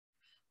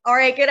All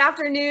right, good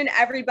afternoon,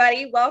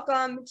 everybody.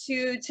 Welcome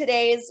to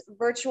today's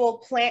virtual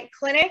plant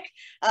clinic.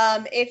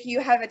 If you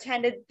have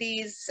attended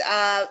these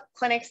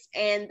clinics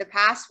in the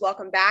past,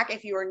 welcome back.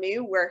 If you are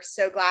new, we're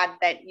so glad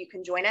that you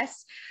can join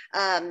us.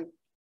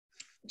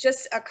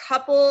 Just a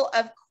couple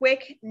of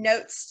quick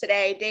notes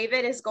today.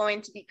 David is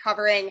going to be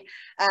covering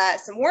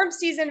some warm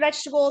season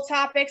vegetable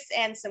topics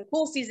and some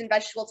cool season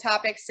vegetable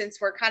topics, since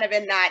we're kind of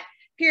in that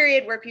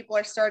period where people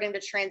are starting to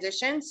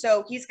transition.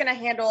 So he's going to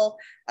handle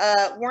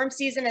warm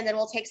season, and then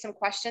we'll take some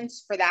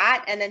questions for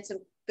that, and then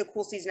the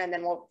cool season, and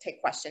then we'll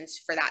take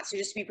questions for that. So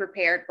just be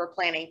prepared. We're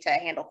planning to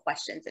handle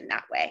questions in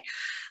that way.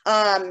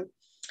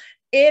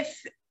 If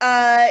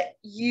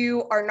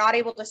you are not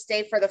able to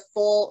stay for the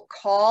full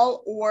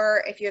call,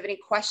 or if you have any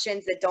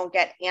questions that don't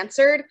get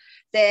answered,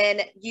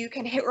 then you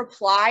can hit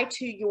reply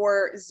to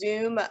your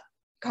Zoom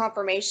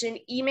confirmation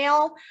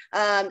email,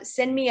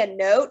 send me a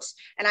note,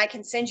 and I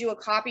can send you a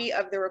copy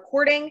of the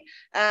recording,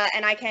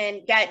 and I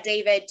can get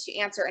David to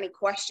answer any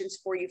questions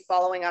for you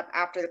following up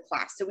after the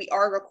class. So we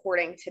are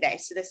recording today,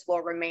 so this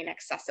will remain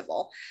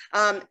accessible.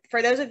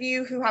 For those of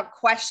you who have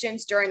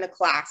questions during the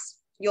class,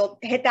 you'll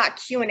hit that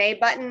Q&A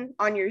button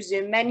on your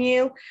Zoom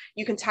menu.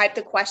 You can type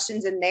the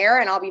questions in there,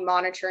 and I'll be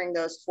monitoring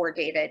those for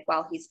David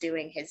while he's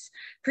doing his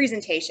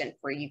presentation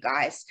for you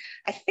guys.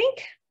 I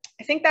think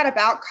that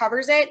about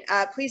covers it.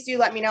 Please do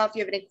let me know if you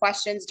have any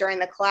questions during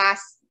the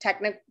class,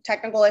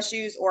 technical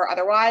issues or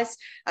otherwise,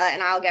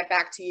 and I'll get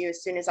back to you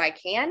as soon as I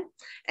can.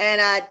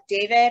 And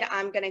David,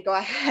 I'm going to go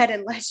ahead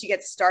and let you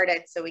get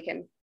started so we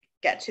can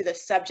get to the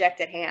subject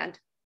at hand.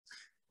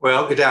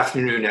 Well, good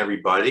afternoon,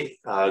 everybody.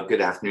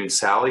 Good afternoon,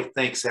 Sally.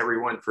 Thanks,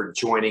 everyone, for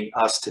joining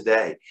us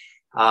today.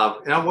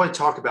 And I want to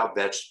talk about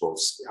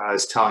vegetables. I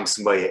was telling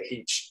somebody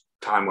each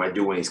time when I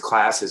do one of these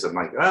classes, I'm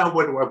like, oh,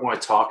 what do I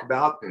want to talk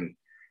about? And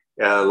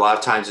a lot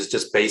of times it's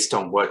just based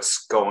on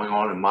what's going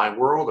on in my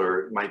world,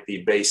 or it might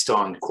be based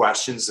on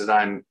questions that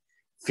I'm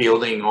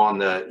fielding on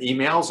the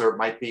emails, or it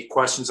might be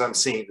questions I'm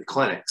seeing at the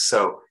clinic.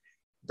 So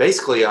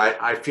basically,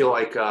 I feel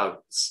like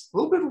it's a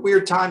little bit of a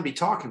weird time to be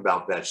talking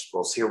about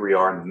vegetables. Here we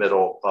are in the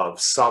middle of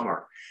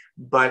summer.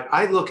 But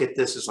I look at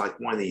this as like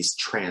one of these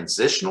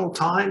transitional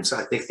times.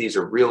 I think these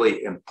are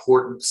really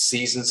important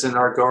seasons in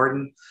our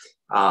garden.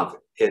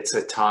 It's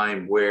a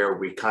time where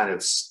we kind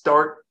of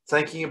start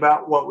thinking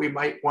about what we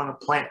might want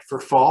to plant for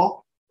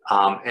fall.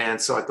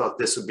 And so I thought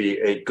this would be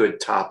a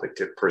good topic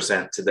to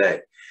present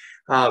today.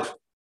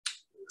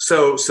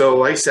 So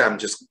like I said, I'm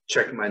just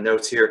checking my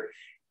notes here.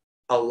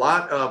 A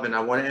lot of, and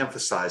I want to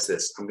emphasize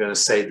this, I'm going to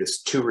say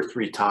this 2 or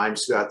 3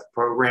 times throughout the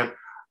program,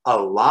 a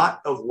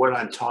lot of what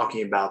I'm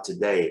talking about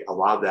today, a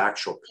lot of the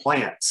actual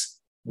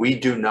plants, we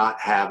do not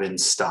have in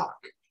stock.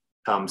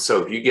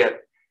 So if you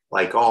get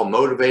like all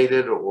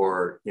motivated,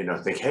 or,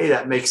 think, hey,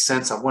 that makes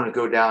sense, I want to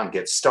go down and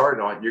get started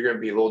on it, you're going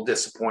to be a little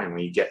disappointed when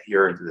you get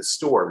here into the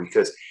store,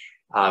 because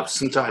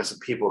sometimes the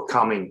people are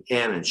coming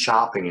in and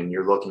shopping, and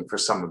you're looking for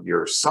some of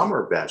your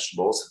summer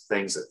vegetables,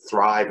 things that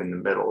thrive in the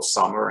middle of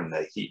summer and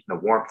the heat and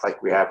the warmth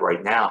like we have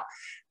right now.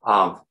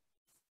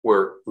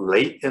 We're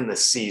late in the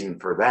season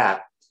for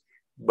that.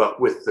 But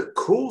with the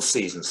cool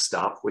season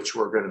stuff, which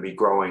we're going to be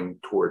growing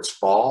towards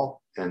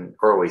fall and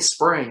early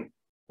spring,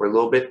 we're a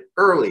little bit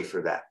early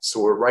for that. So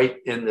we're right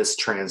in this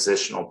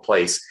transitional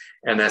place.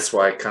 And that's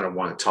why I kind of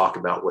want to talk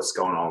about what's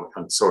going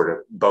on sort of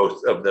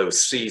both of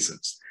those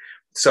seasons.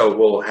 So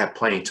we'll have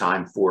plenty of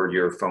time for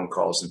your phone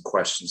calls and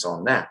questions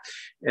on that.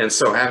 And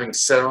so having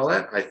said all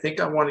that, I think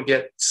I want to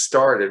get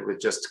started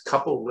with just a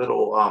couple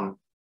little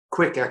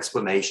quick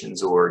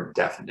explanations or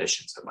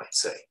definitions, I might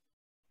say.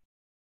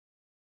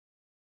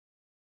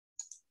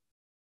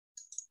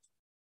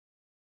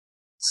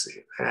 Let's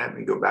see, let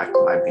me go back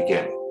to my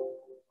beginning.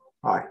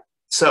 All right,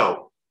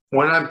 so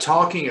when I'm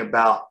talking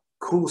about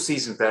cool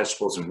season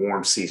vegetables and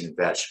warm season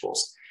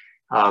vegetables,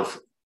 a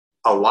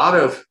lot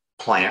of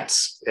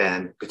plants,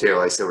 and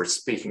particularly, so we're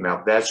speaking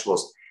about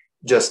vegetables,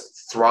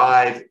 just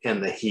thrive in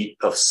the heat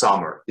of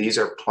summer. These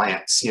are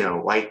plants,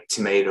 like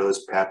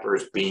tomatoes,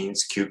 peppers,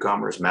 beans,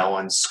 cucumbers,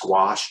 melons,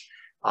 squash,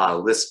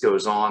 list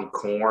goes on,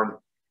 corn.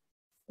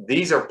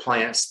 These are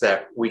plants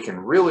that we can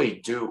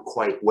really do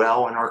quite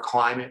well in our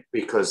climate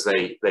because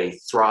they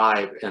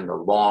thrive in the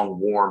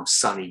long, warm,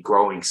 sunny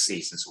growing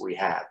seasons we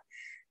have.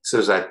 So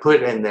as I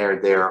put in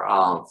there,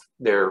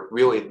 they're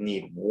really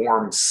need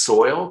warm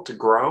soil to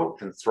grow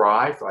and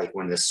thrive, like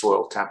when the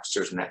soil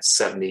temperature is at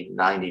 70,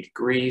 90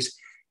 degrees,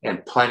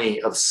 and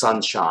plenty of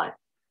sunshine.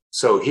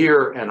 So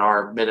here in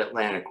our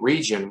mid-Atlantic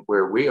region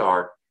where we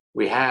are,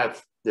 we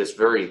have this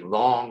very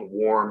long,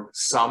 warm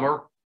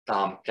summer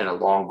and a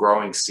long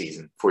growing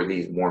season for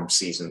these warm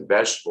season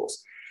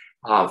vegetables.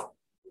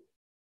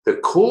 The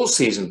cool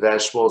season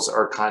vegetables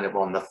are kind of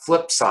on the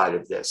flip side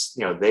of this.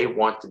 They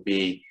want to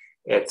be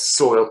at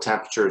soil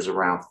temperatures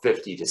around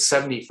 50 to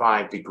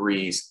 75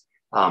 degrees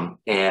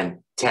and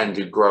tend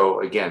to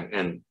grow again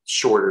in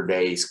shorter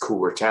days,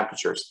 cooler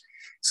temperatures.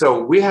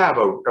 So we have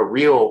a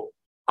real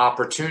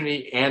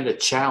opportunity and a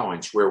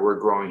challenge where we're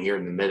growing here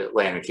in the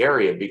mid-Atlantic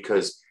area,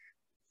 because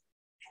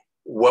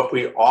what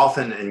we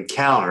often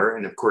encounter,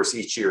 and of course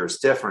each year is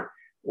different,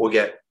 we'll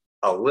get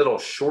a little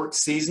short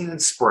season in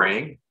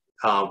spring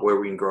where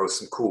we can grow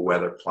some cool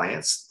weather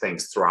plants,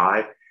 things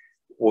thrive.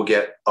 We'll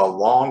get a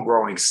long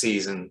growing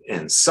season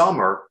in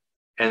summer,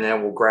 and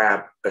then we'll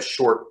grab a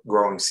short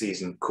growing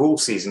season, cool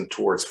season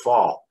towards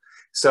fall.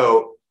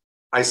 So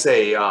I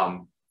say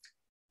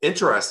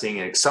interesting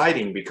and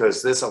exciting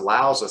because this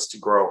allows us to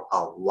grow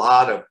a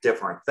lot of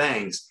different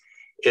things.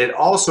 It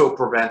also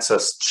prevents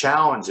us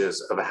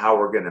challenges of how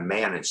we're going to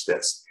manage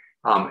this.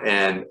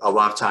 And a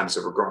lot of times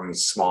if we're growing in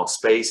small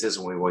spaces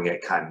and we want to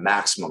get kind of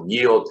maximum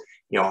yield,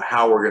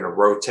 how we're going to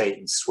rotate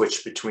and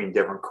switch between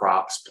different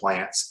crops,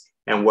 plants,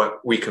 and what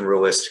we can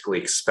realistically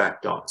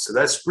expect on. So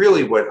that's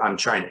really what I'm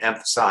trying to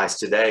emphasize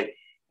today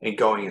and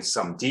going in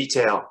some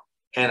detail.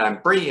 And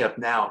I'm bringing up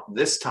now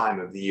this time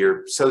of the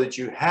year so that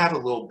you have a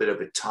little bit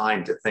of a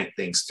time to think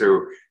things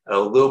through, a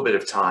little bit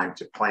of time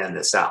to plan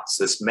this out.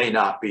 So this may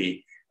not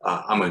be,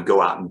 I'm going to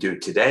go out and do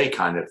today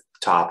kind of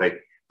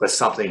topic, but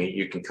something that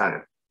you can kind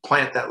of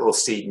plant that little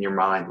seed in your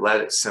mind, let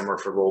it simmer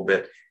for a little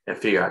bit and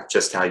figure out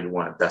just how you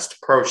want to best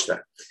approach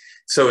that.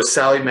 So as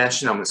Sally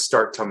mentioned, I'm going to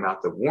start talking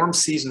about the warm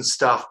season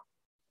stuff.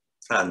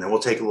 And then we'll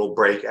take a little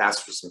break,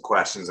 ask for some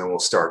questions, and we'll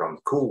start on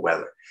the cool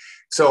weather.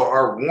 So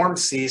our warm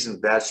season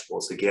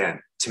vegetables, again,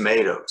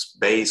 tomatoes,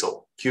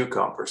 basil,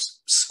 cucumbers,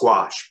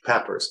 squash,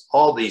 peppers,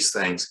 all these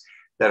things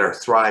that are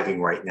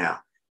thriving right now.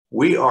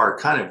 We are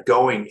kind of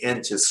going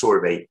into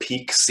sort of a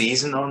peak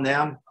season on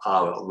them.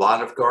 A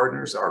lot of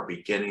gardeners are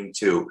beginning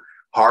to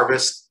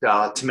harvest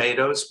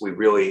tomatoes. We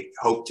really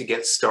hope to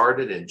get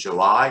started in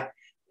July.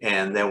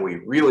 And then we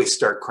really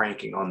start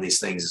cranking on these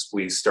things as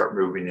we start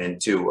moving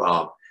into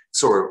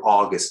sort of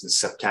August and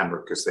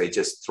September, because they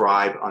just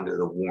thrive under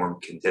the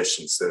warm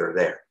conditions that are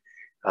there.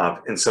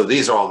 And so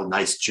these are all the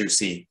nice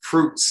juicy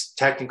fruits.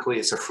 Technically,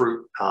 it's a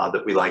fruit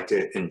that we like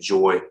to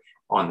enjoy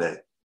on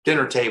the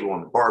dinner table,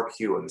 on the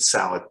barbecue, on the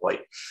salad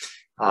plate.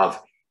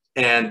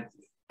 And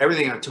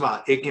everything I'm talking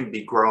about, it can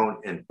be grown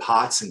in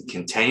pots and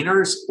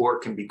containers, or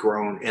it can be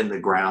grown in the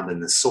ground in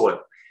the soil.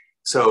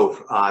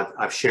 So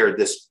I've shared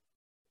this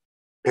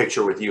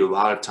picture with you a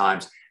lot of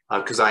times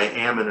because I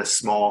am in a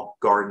small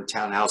garden,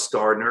 townhouse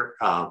gardener.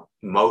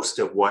 Most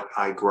of what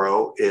I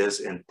grow is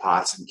in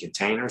pots and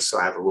containers, so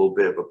I have a little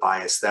bit of a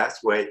bias that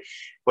way.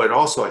 But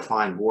also I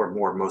find more and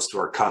more most of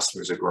our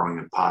customers are growing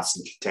in pots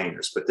and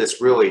containers. But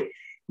this really,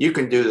 you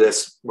can do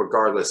this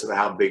regardless of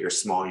how big or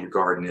small your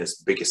garden is.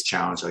 The biggest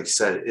challenge, like I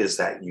said, is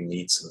that you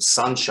need some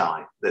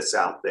sunshine that's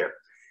out there.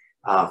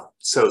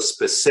 So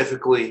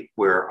specifically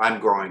where I'm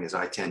growing is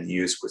I tend to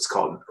use what's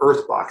called an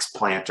earth box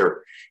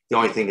planter. The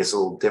only thing that's a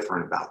little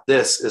different about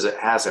this is it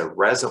has a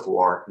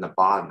reservoir in the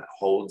bottom that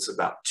holds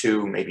about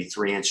 2, maybe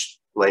 3-inch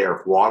layer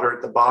of water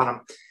at the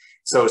bottom.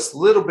 So it's a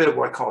little bit of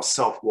what I call a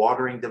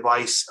self-watering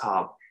device.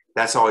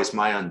 That's always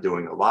my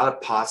undoing. A lot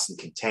of pots and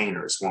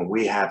containers, when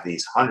we have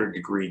these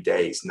 100-degree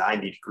days,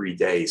 90-degree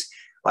days,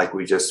 like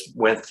we just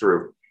went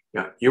through,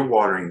 you're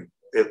watering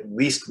at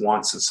least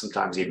once and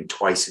sometimes even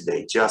twice a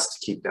day just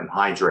to keep them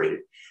hydrated.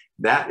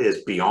 That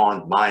is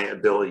beyond my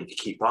ability to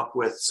keep up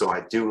with. So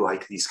I do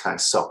like these kind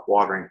of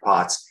self-watering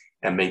pots,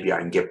 and maybe I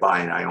can get by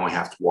and I only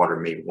have to water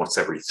maybe once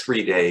every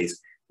 3 days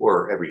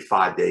or every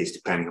 5 days,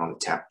 depending on the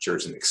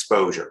temperatures and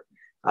exposure.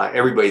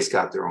 Everybody's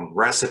got their own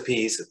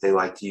recipes that they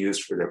like to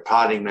use for their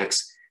potting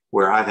mix.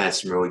 Where I've had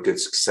some really good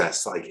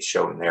success, like it's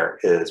shown there,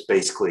 is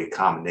basically a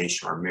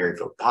combination of our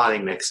Maryville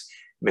potting mix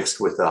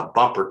mixed with a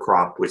bumper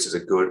crop, which is a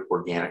good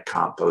organic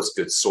compost,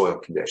 good soil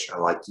conditioner.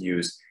 I like to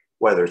use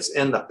whether it's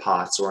in the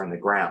pots or in the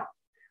ground.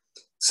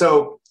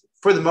 So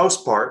for the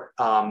most part,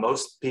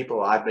 most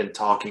people I've been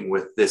talking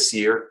with this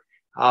year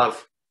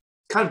have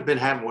kind of been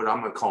having what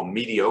I'm going to call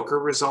mediocre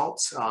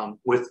results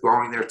with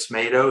growing their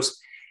tomatoes.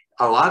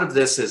 A lot of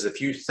this is, if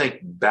you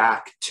think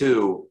back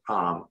to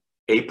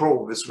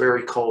April was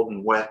very cold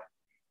and wet.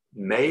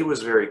 May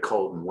was very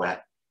cold and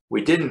wet.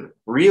 We didn't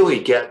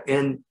really get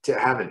into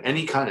having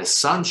any kind of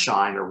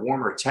sunshine or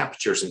warmer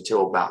temperatures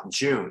until about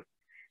June.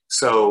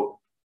 So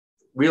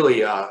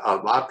really a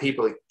lot of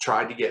people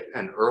tried to get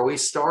an early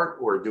start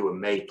or do a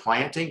May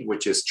planting,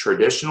 which is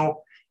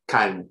traditional.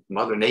 Kind of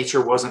Mother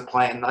Nature wasn't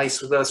playing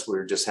nice with us. We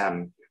were just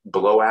having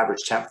below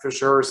average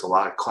temperatures, a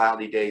lot of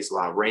cloudy days, a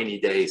lot of rainy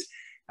days,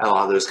 and a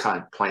lot of those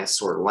kind of plants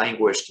sort of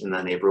languished. And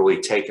then they've really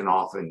taken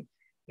off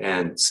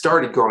and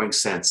started growing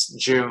since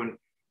June.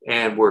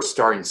 And we're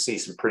starting to see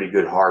some pretty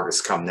good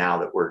harvests come now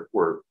that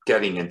we're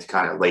getting into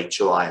kind of late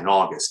July and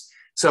August.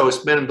 So it's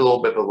been a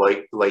little bit of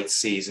a late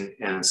season,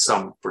 and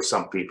for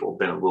some people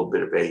been a little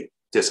bit of a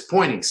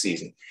disappointing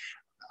season.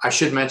 I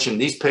should mention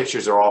these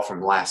pictures are all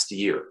from last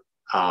year.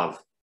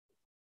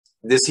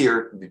 This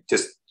year,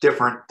 just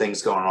different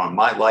things going on in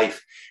my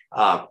life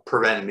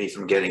prevented me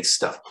from getting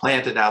stuff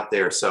planted out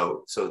there.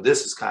 So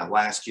this is kind of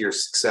last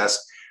year's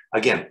success.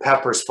 Again,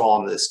 peppers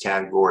fall into this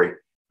category.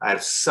 I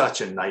have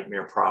such a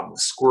nightmare problem with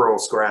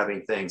squirrels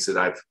grabbing things that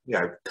I've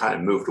kind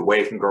of moved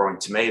away from growing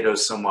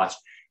tomatoes so much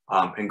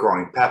and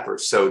growing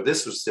peppers. So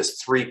this was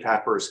just 3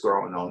 pepper plants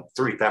growing on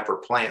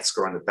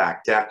the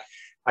back deck.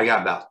 I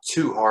got about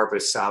 2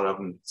 harvests out of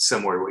them,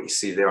 similar to what you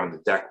see there on the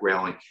deck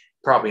railing.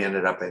 probably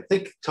ended up, I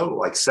think, total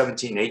like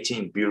 17,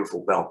 18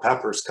 beautiful bell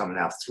peppers coming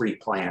out of 3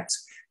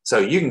 plants. So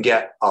you can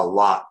get a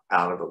lot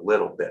out of a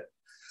little bit.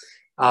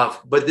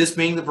 But this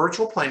being the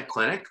virtual plant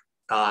clinic,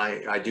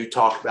 I do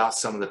talk about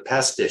some of the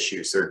pest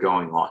issues that are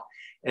going on.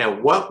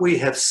 And what we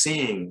have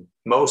seen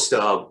most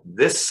of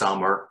this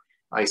summer,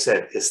 I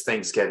said, is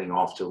things getting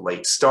off to a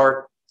late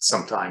start.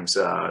 Sometimes,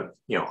 a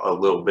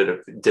little bit of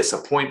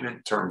disappointment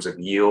in terms of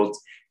yield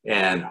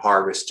and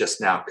harvest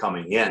just now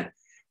coming in.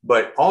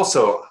 But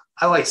also,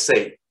 I like to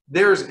say,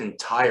 there's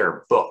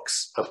entire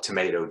books of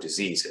tomato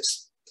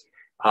diseases.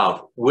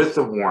 With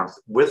the warmth,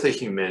 with the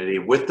humidity,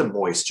 with the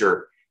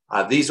moisture,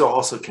 these are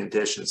also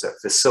conditions that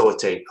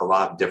facilitate a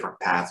lot of different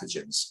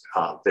pathogens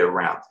that are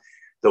around.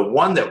 The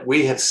one that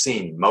we have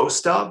seen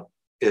most of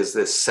is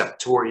this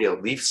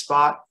Septoria leaf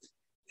spot.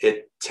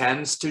 It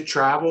tends to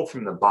travel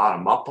from the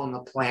bottom up on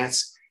the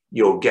plants.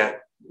 You'll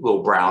get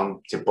little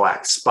brown to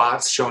black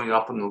spots showing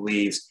up on the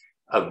leaves.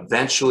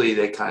 Eventually,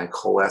 they kind of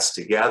coalesce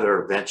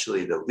together.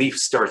 Eventually, the leaf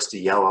starts to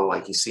yellow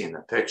like you see in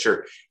the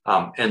picture,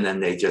 and then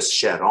they just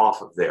shed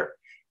off of there.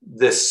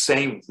 This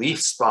same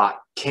leaf spot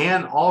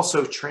can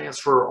also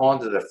transfer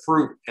onto the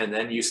fruit, and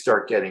then you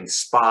start getting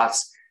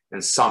spots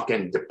and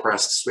sunken,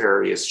 depressed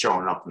areas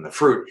showing up in the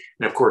fruit.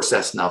 And of course,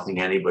 that's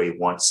nothing anybody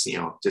wants,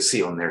 to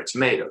see on their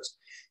tomatoes.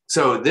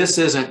 So this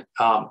isn't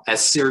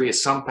as serious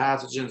as some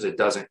pathogens. It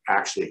doesn't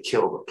actually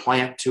kill the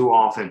plant too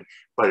often,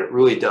 but it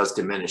really does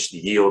diminish the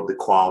yield, the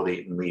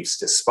quality, and leads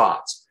to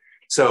spots.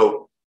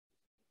 So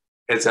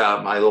it's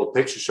my little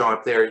picture showing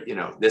up there.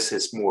 This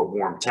is more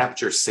warm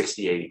temperatures,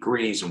 68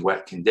 degrees and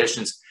wet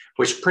conditions,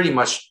 which pretty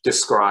much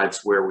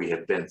describes where we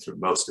have been through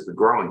most of the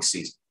growing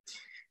season.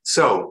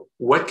 So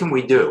what can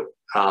we do?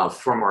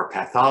 From our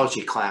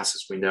pathology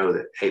classes, we know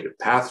that, hey, the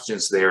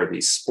pathogens there,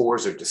 these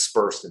spores are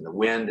dispersed in the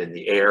wind and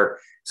the air.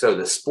 So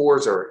the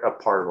spores are a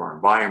part of our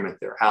environment.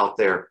 They're out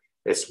there.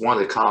 It's one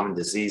of the common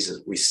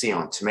diseases we see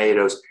on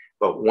tomatoes.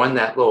 But when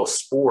that little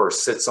spore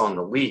sits on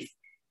the leaf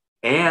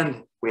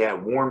and we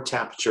have warm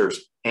temperatures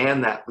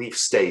and that leaf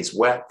stays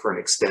wet for an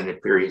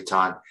extended period of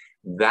time,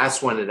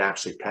 that's when it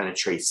actually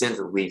penetrates into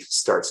the leaf and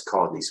starts to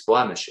cause these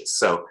blemishes.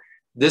 So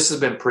this has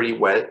been pretty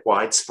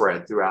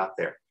widespread throughout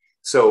there.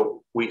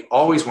 So we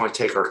always want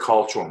to take our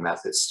cultural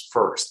methods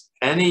first.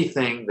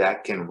 Anything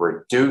that can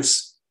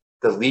reduce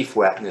the leaf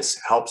wetness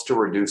helps to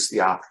reduce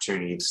the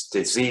opportunity of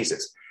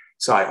diseases.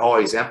 So I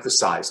always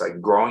emphasize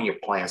like growing your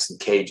plants in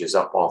cages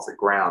up off the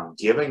ground,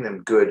 giving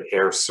them good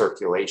air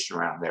circulation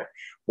around there.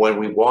 When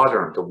we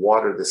water them, to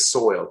water the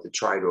soil to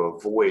try to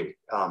avoid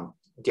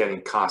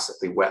getting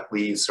constantly wet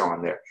leaves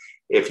on there.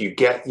 If you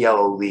get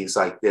yellow leaves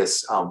like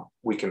this,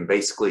 we can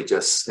basically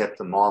just snip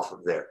them off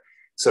of there.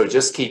 So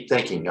just keep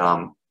thinking,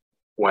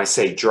 when I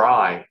say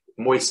dry,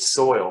 moist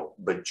soil,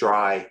 but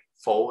dry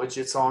foliage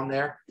it's on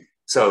there.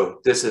 So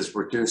this is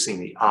reducing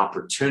the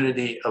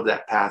opportunity of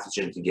that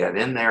pathogen to get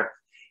in there.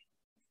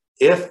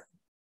 If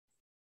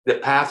the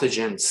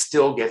pathogen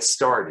still gets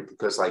started,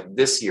 because like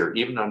this year,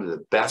 even under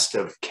the best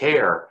of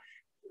care,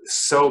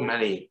 so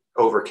many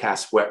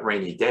overcast, wet,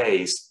 rainy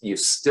days, you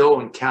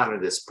still encounter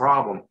this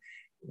problem.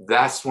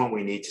 That's when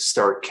we need to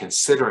start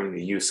considering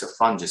the use of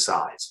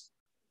fungicides.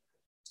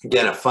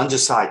 Again, a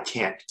fungicide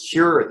can't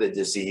cure the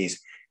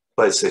disease,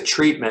 but it's a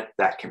treatment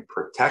that can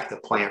protect the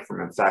plant from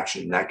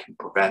infection, that can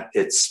prevent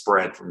its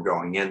spread from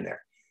going in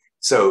there.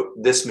 So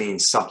this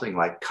means something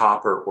like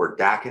copper or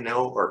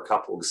Daconil are a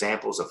couple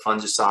examples of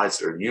fungicides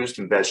that are used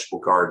in vegetable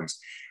gardens.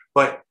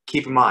 But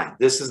keep in mind,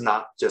 this is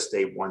not just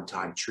a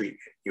one-time treatment.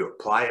 You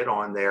apply it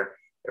on there,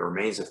 it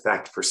remains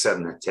effective for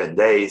 7 to 10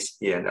 days.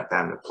 You end up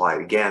having to apply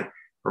it again,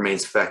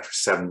 remains effective for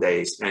 7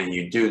 days. And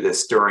you do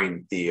this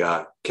during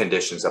the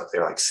conditions up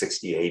there like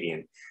 60, 80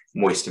 and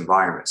moist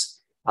environments.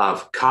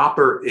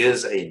 Copper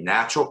is a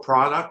natural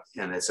product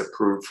and it's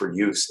approved for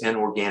use in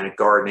organic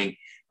gardening.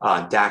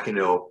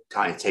 Daconil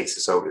kind of takes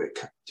us over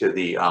to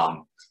the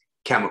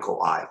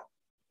chemical aisle.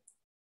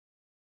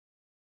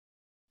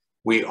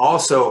 We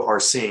also are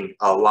seeing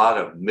a lot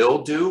of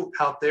mildew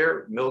out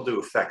there. Mildew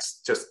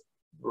affects just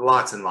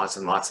lots and lots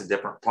and lots of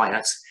different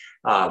plants.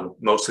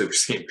 Mostly we're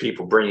seeing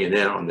people bringing it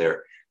in on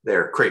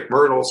their crepe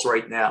myrtles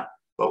right now,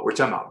 but we're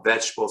talking about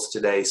vegetables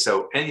today.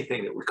 So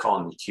anything that we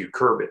call in the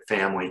cucurbit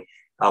family,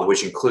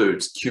 which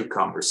includes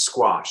cucumbers,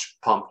 squash,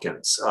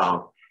 pumpkins,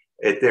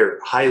 they're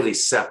highly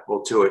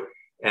susceptible to it.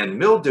 And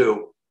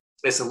mildew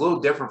is a little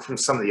different from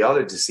some of the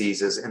other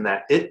diseases in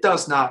that it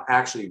does not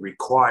actually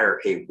require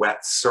a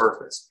wet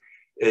surface.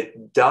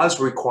 It does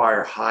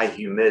require high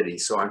humidity.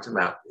 So I'm talking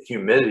about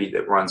humidity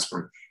that runs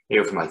from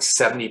like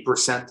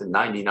 70% to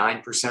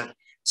 99%.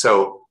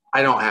 So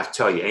I don't have to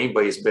tell you,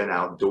 anybody's been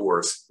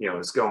outdoors,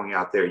 is going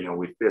out there,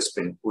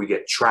 we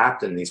get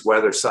trapped in these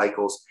weather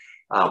cycles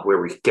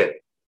where we get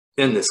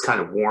in this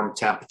kind of warm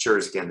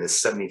temperatures, again, this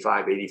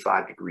 75,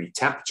 85 degree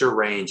temperature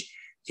range,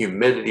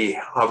 humidity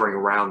hovering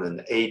around in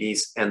the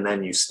 80s, and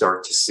then you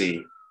start to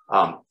see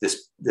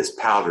this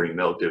powdery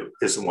mildew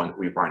is the one that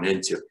we run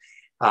into.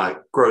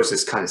 Grows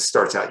this kind of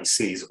starts out, you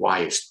see these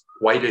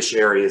whitish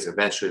areas.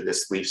 Eventually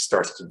this leaf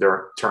starts to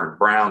turn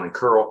brown and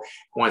curl.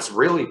 When it's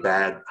really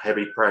bad,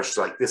 heavy pressures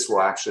like this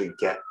will actually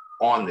get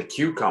on the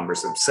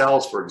cucumbers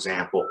themselves, for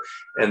example,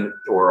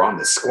 or on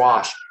the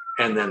squash,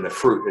 and then the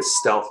fruit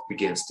itself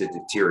begins to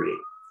deteriorate.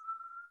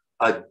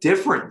 A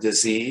different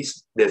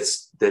disease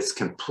that's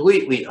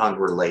completely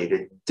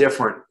unrelated,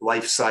 different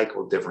life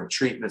cycle, different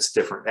treatments,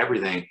 different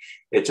everything.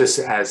 It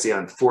just has the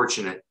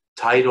unfortunate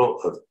title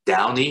of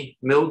downy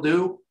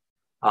mildew.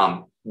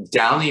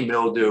 Downy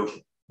mildew,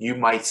 you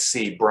might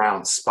see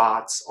brown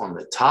spots on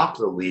the top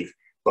of the leaf,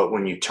 but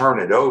when you turn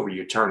it over,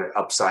 you turn it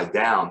upside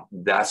down,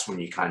 that's when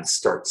you kind of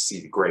start to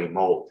see the gray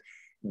mold.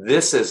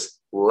 This is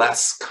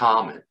less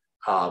common.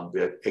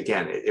 But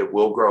again, it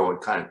will grow in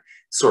kind of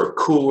sort of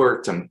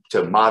cooler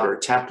to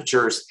moderate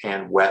temperatures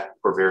and wet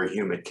or very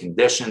humid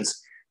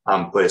conditions,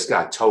 but it's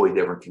got a totally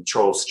different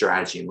control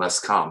strategy and less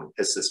common.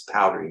 It's this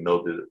powdery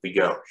mildew that we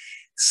go.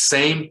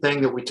 Same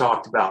thing that we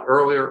talked about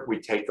earlier. We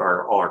take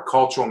our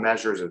cultural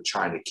measures of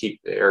trying to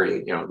keep the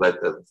area,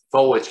 let the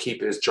foliage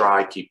keep it as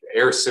dry, keep the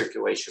air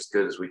circulation as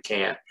good as we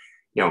can,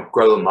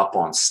 grow them up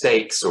on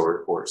stakes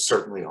or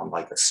certainly on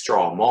like a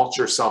straw mulch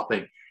or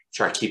something,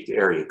 try to keep the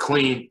area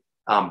clean.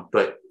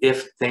 But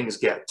if things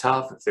get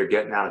tough, if they're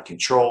getting out of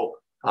control,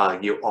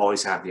 you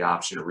always have the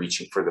option of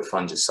reaching for the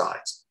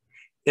fungicides.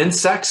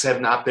 Insects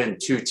have not been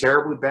too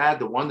terribly bad.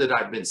 The one that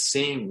I've been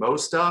seeing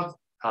most of,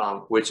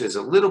 which is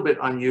a little bit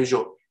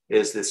unusual,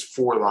 is this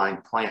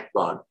four-line plant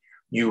bug.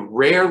 You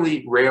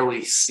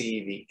rarely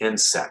see the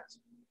insect.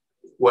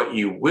 What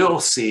you will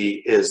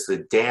see is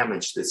the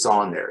damage that's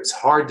on there. It's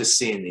hard to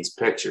see in these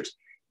pictures.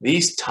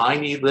 These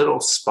tiny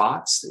little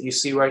spots that you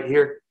see right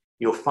here,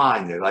 you'll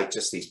find they're like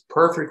just these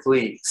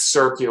perfectly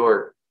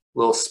circular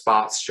little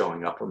spots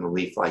showing up on the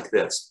leaf like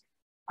this.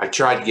 I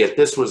tried to get,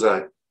 this was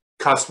a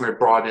customer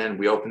brought in,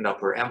 we opened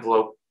up her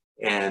envelope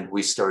and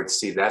we started to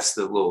see that's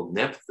the little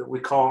nymph that we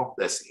call,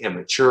 that's the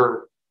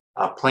immature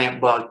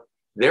plant bug.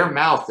 Their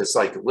mouth is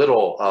like a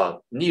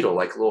little needle,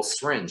 like a little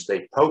syringe.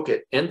 They poke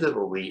it into the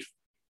leaf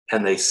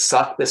and they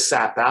suck the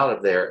sap out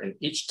of there. And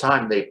each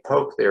time they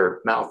poke their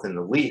mouth in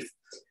the leaf,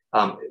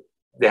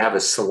 they have a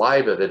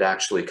saliva that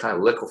actually kind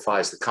of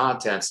liquefies the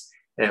contents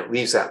and it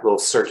leaves that little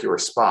circular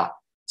spot.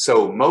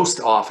 So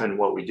most often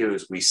what we do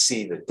is we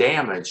see the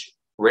damage.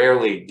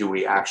 Rarely do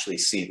we actually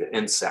see the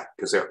insect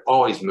because they're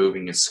always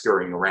moving and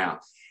scurrying around.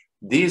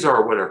 These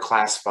are what are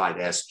classified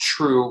as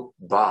true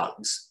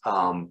bugs.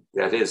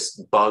 That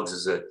is, bugs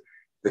is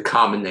the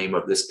common name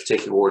of this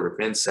particular order of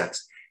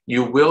insects.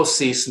 You will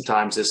see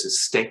sometimes this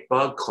is stink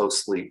bug,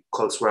 close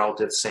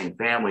relative, same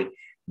family.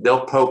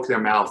 They'll poke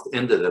their mouth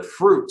into the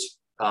fruit,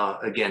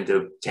 again, to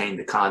obtain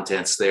the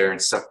contents there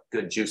and suck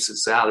good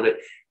juices out of it.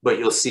 But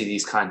you'll see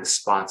these kind of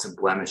spots and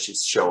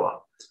blemishes show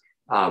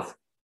up.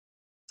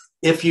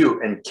 If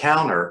you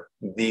encounter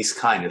these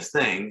kind of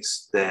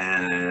things,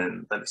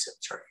 then let me see,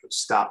 try to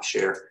stop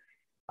share.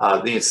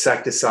 The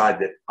insecticide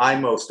that I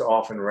most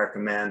often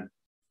recommend.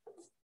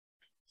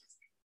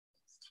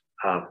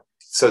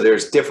 So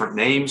there's different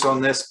names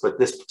on this, but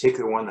this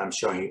particular one I'm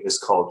showing you is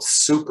called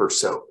Super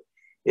Soap.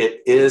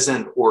 It is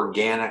an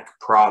organic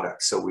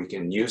product, so we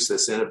can use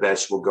this in a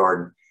vegetable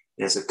garden.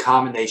 And it's a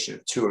combination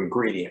of two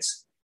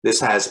ingredients. This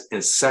has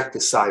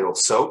insecticidal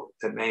soap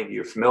that many of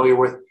you are familiar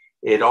with.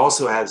 It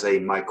also has a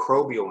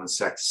microbial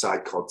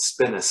insecticide called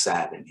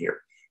spinosad in here.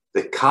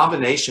 The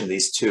combination of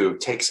these two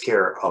takes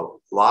care of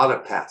a lot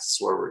of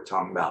pests, where we're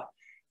talking about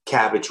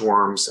cabbage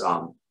worms.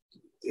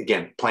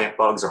 Again, plant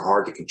bugs are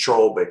hard to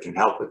control, but it can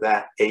help with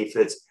that.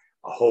 Aphids,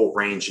 a whole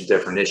range of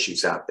different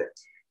issues out there.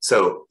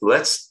 So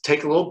let's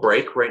take a little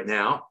break right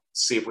now,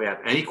 see if we have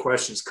any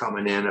questions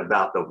coming in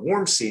about the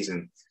warm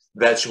season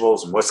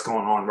vegetables and what's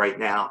going on right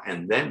now.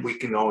 And then we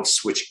can always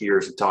switch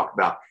gears and talk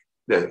about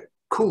the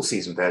cool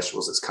season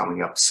vegetables that's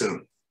coming up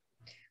soon.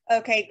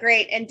 Okay,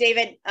 great. And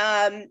David,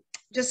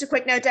 just a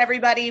quick note to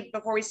everybody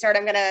before we start,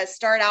 I'm going to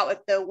start out with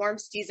the warm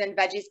season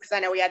veggies because I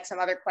know we had some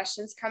other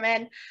questions come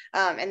in,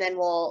 and then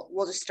we'll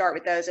just start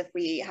with those. If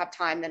we have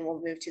time, then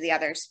we'll move to the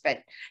others. But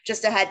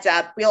just a heads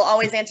up, we'll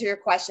always answer your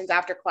questions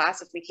after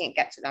class if we can't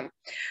get to them.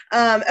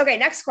 Okay,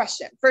 next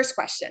question. First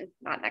question,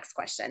 not next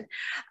question.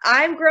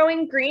 I'm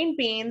growing green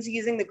beans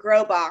using the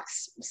grow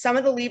box. Some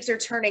of the leaves are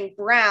turning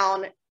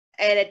brown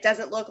and it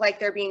doesn't look like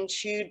they're being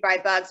chewed by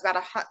bugs. About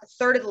a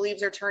third of the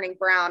leaves are turning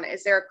brown.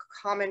 Is there a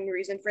common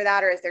reason for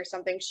that, or is there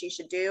something she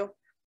should do?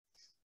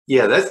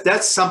 Yeah,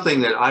 that's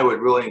something that I would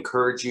really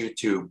encourage you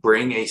to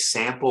bring a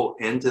sample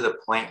into the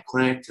plant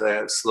clinic to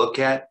let's look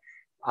at.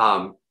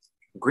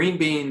 Green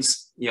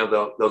beans,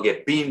 they'll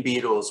get bean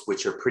beetles,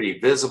 which are pretty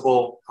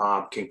visible,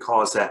 can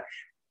cause that.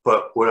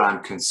 But what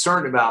I'm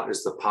concerned about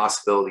is the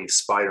possibility of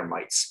spider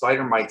mites.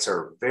 Spider mites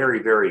are a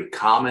very, very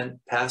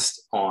common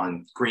pest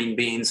on green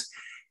beans.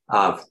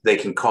 They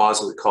can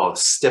cause what we call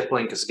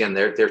stippling, because again,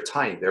 they're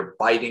tiny. They're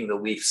biting the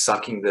leaf,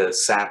 sucking the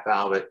sap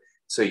out of it.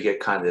 So you get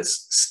kind of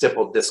this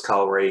stippled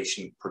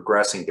discoloration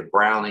progressing to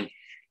browning.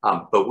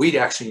 But we'd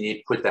actually need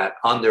to put that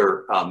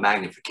under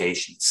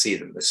magnification to see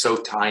them. They're so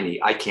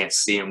tiny, I can't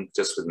see them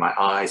just with my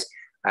eyes.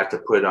 I have to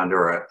put it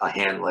under a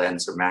hand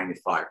lens or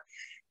magnifier.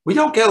 We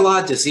don't get a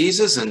lot of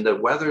diseases, and the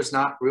weather's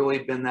not really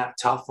been that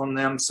tough on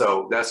them.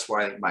 So that's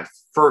why my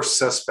first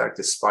suspect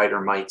is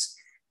spider mites.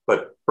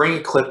 But bring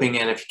a clipping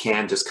in if you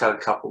can, just cut a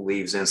couple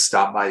leaves in,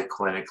 stop by the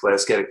clinic, let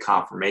us get a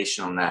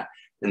confirmation on that,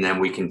 and then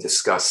we can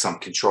discuss some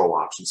control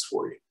options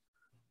for you.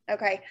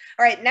 Okay.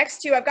 All right.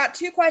 Next two, I've got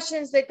two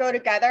questions that go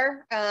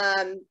together.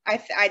 I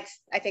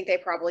think they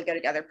probably go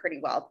together pretty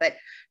well. But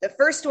the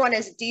first one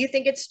is, do you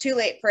think it's too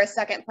late for a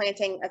second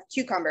planting of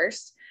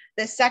cucumbers?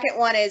 The second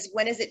one is,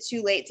 when is it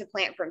too late to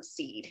plant from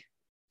seed?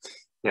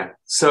 Yeah.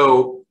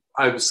 So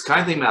I was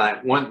kind of thinking about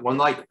that. One of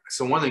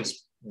the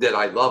things that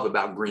I love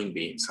about green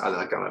beans, I'm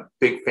a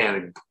big fan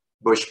of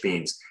bush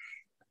beans.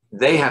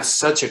 They have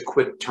such a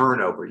quick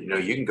turnover. You know,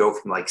 you can go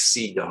from like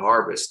seed to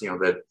harvest. You know,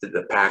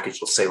 the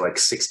package will say like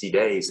 60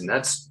 days, and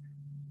that's,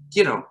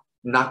 you know,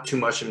 not too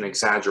much of an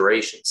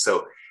exaggeration.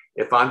 So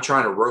if I'm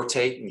trying to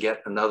rotate and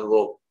get another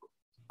little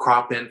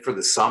crop in for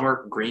the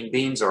summer, green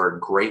beans are a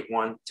great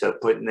one to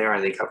put in there.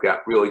 I think I've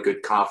got really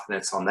good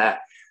confidence on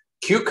that.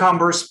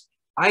 Cucumbers,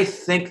 I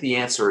think the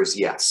answer is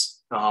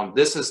yes.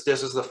 This is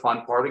the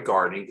fun part of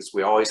gardening, because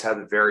we always have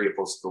the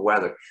variables of the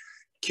weather.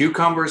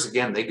 Cucumbers,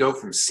 again, they go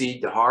from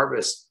seed to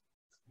harvest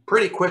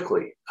pretty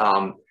quickly.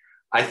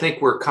 I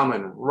think we're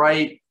coming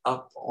right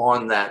up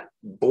on that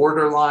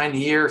borderline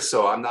here,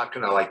 so I'm not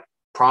going to like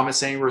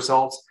promise any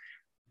results,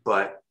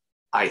 but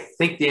I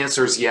think the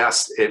answer is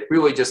yes. It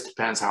really just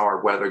depends how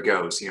our weather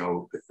goes, you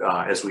know,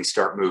 as we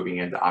start moving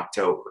into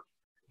October.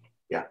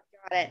 Yeah.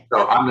 Got it.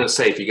 So Okay. I'm going to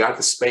say, if you got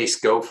the space,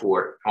 go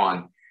for it. On,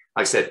 like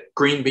I said,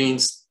 green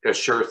beans, a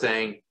sure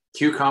thing.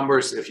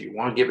 Cucumbers, if you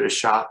want to give it a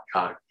shot,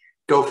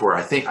 go for it.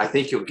 I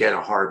think you'll get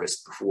a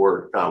harvest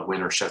before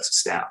winter shuts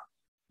us down.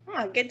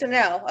 Oh, good to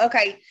know.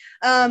 Okay.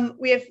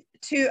 We have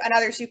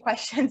another two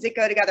questions that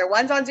go together.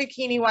 One's on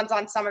zucchini, one's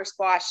on summer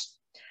squash.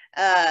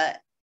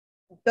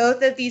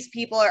 Both of these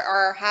people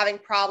are having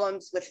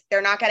problems with,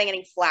 they're not getting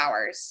any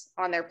flowers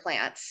on their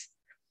plants.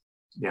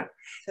 Yeah.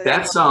 So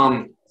that's,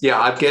 I'm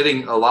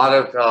getting a lot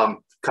of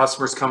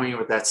customers coming in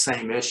with that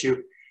same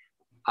issue.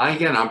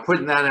 I'm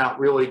putting that out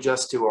really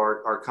just to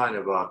our kind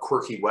of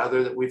quirky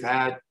weather that we've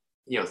had.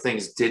 You know,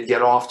 things did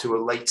get off to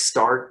a late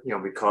start, you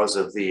know, because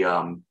of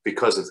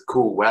the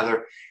cool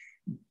weather.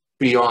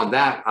 Beyond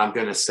that, I'm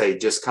going to say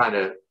just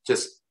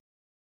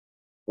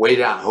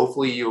wait out.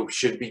 Hopefully you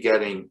should be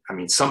getting, I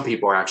mean, some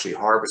people are actually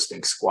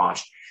harvesting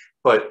squash,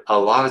 but a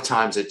lot of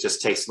times it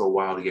just takes a little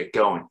while to get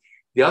going.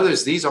 The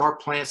others, these are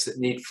plants that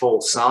need full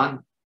sun.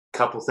 A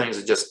couple things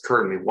that just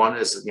occurred to me. One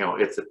is, you know,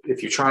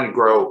 if you're trying to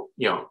grow,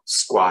 you know,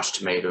 squash,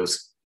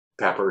 tomatoes,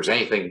 peppers,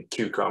 anything,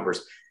 cucumbers,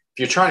 if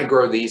you're trying to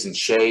grow these in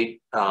shade,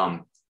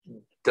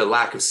 the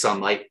lack of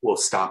sunlight will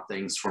stop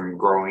things from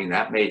growing.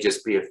 That may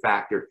just be a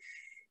factor.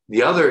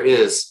 The other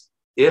is,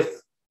 if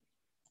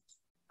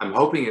I'm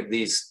hoping that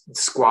these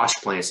squash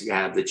plants you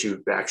have, that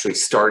you've actually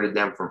started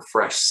them from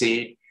fresh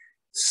seed,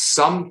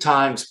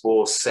 sometimes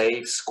we'll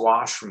save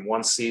squash from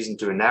one season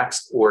to the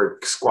next, or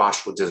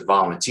squash will just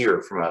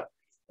volunteer from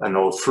an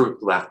old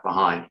fruit left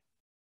behind.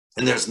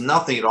 And there's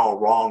nothing at all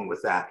wrong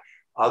with that,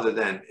 other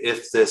than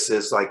if this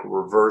is like a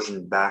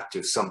reversion back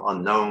to some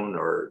unknown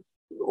or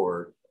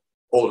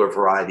older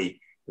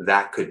variety,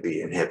 that could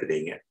be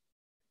inhibiting it.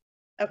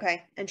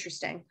 Okay,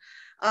 interesting.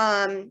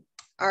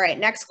 All right,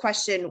 next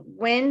question.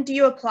 When do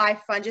you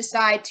apply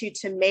fungicide to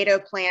tomato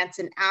plants?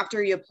 And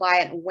after you apply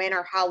it, when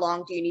or how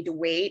long do you need to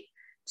wait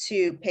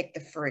to pick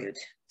the fruit?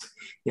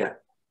 Yeah,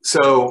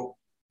 so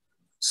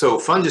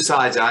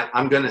fungicides,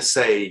 I'm going to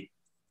say,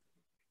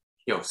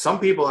 you know, some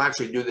people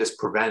actually do this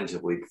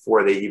preventatively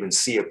before they even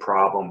see a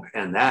problem.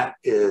 And that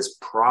is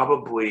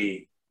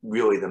probably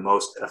really the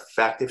most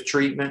effective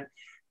treatment.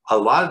 A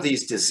lot of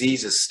these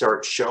diseases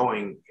start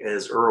showing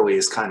as early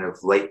as kind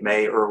of late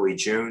May, early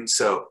June.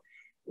 So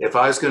if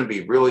I was going to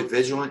be really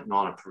vigilant and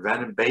on a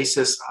preventive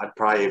basis, I'd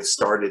probably have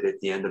started at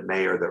the end of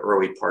May or the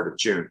early part of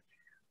June.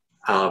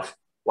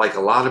 Like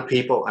a lot of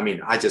people, I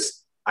mean,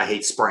 I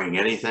hate spraying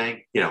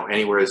anything, you know,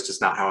 anywhere. It's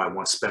just not how I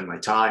want to spend my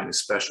time,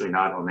 especially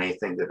not on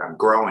anything that I'm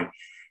growing.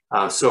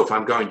 So if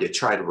I'm going to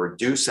try to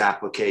reduce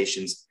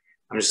applications,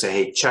 I'm just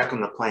saying, hey, check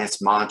on the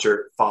plants,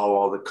 monitor, follow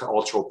all the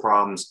cultural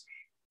problems.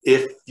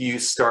 If you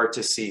start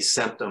to see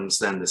symptoms,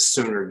 then the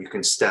sooner you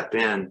can step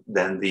in,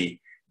 then the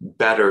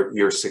better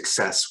your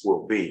success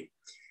will be.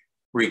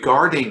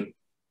 Regarding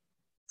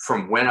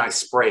from when I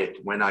spray it,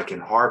 when I can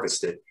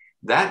harvest it,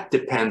 that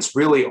depends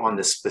really on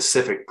the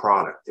specific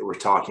product that we're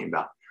talking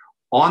about.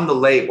 On the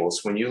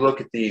labels, when you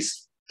look at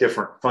these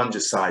different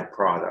fungicide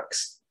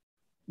products,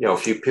 you know,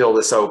 if you peel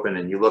this open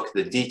and you look at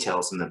the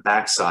details in the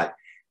backside,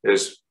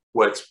 there's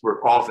what's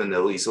often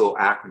these little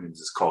acronyms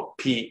is called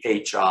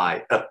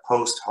PHI, a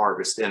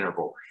post-harvest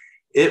interval.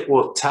 It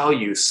will tell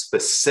you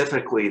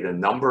specifically the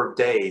number of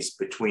days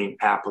between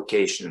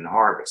application and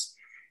harvest.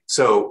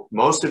 So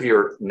most of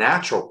your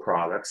natural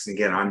products, and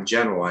again, I'm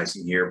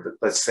generalizing here, but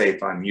let's say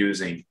if I'm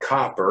using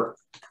copper,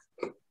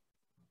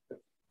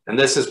 and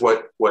this is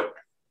what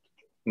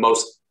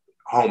most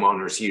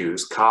homeowners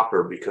use,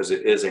 copper, because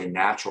it is a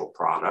natural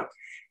product.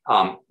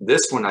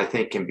 This one I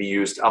think can be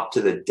used up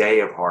to the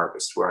day of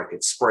harvest, where I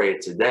could spray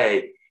it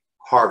today,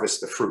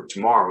 harvest the fruit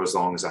tomorrow as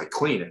long as I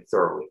clean it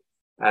thoroughly,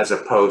 as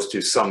opposed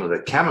to some of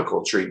the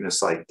chemical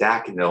treatments like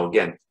Daconil.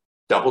 Again,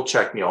 double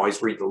check me,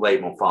 always read the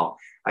label and follow.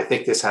 I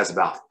think this has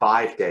about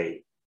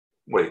 5-day,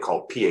 what they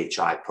call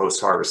PHI,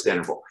 post-harvest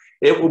interval.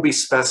 It will be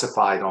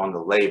specified on the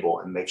label,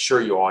 and make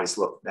sure you always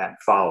look at that and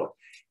follow it.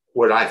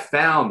 What I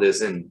found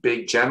is, in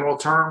big general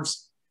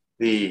terms,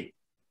 the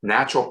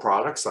natural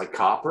products like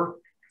copper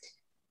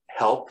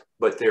help,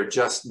 but they're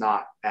just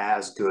not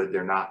as good.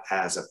 They're not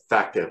as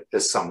effective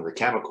as some of the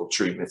chemical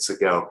treatments that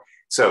go.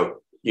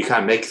 So you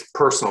kind of make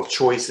personal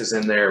choices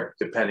in there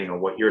depending on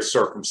what your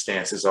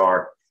circumstances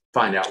are.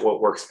 Find out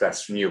what works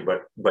best for you.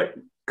 But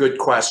good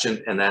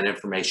question, and that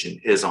information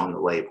is on the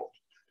label.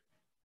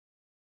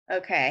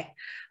 Okay.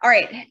 All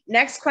right.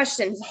 Next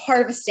question is a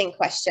harvesting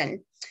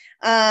question.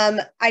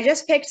 I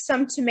just picked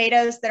some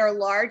tomatoes that are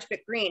large but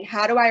green.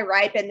 How do I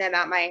ripen them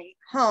at my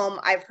home?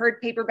 I've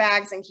heard paper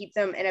bags and keep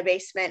them in a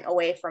basement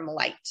away from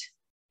light.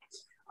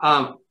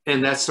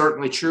 And that's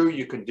certainly true.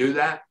 You can do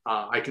that.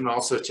 I can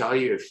also tell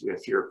you,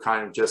 if you're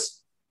kind of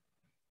just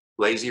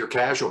lazy or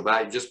casual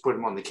about it, just put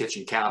them on the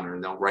kitchen counter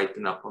and they'll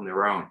ripen up on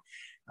their own.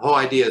 The whole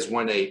idea is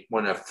when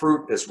a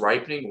fruit is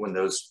ripening, when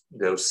those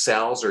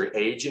cells are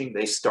aging,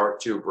 they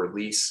start to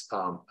release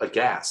a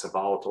gas, a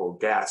volatile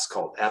gas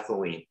called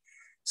ethylene.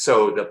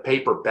 So the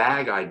paper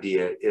bag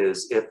idea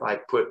is, if I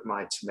put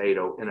my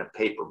tomato in a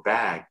paper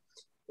bag,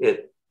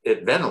 it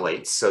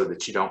ventilates so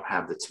that you don't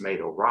have the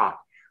tomato rot,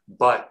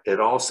 but it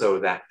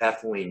also, that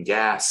ethylene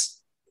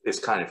gas is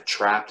kind of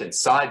trapped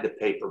inside the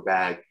paper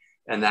bag,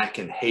 and that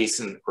can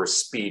hasten or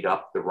speed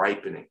up the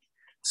ripening.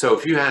 So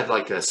if you had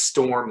like a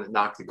storm that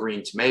knocked the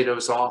green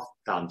tomatoes off,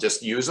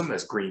 just use them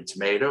as green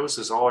tomatoes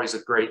is always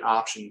a great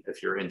option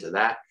if you're into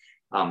that.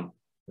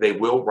 They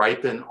will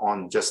ripen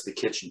on just the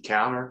kitchen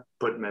counter.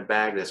 Put them in a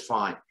bag, that's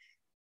fine.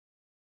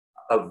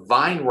 A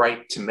vine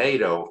ripe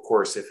tomato, of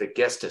course, if it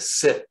gets to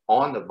sit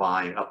on the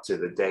vine up to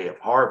the day of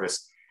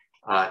harvest,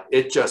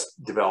 it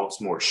just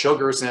develops more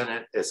sugars in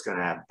it. It's going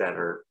to have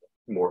better,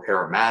 more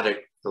aromatic,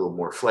 a little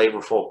more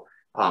flavorful.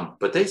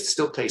 But they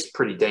still taste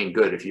pretty dang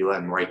good if you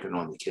let them ripen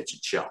on the kitchen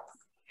shelf.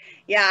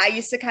 Yeah, I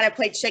used to kind of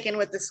play chicken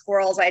with the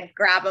squirrels. I'd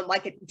grab them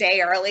like a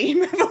day early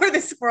before the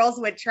squirrels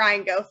would try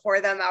and go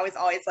for them. I was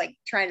always like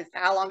trying to,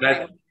 how long?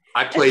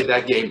 I played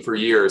that game for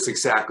years,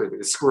 exactly. But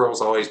the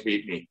squirrels always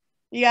beat me.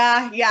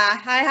 Yeah.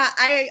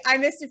 I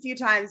missed a few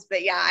times,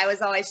 but yeah, I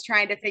was always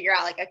trying to figure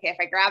out like, okay, if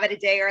I grab it a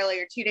day early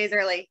or 2 days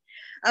early.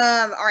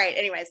 All right.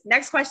 Anyways,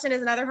 next question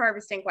is another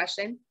harvesting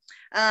question.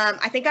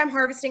 I think I'm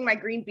harvesting my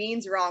green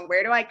beans wrong.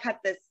 Where do I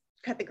cut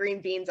the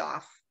green beans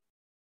off?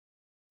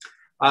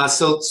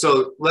 So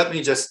let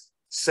me just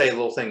say a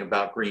little thing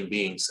about green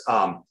beans.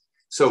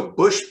 So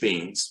bush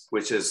beans,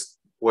 which is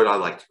what I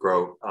like to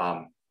grow.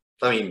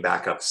 Let me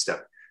back up a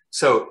step.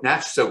 So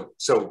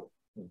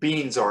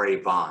beans are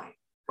a vine,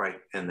 right?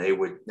 And they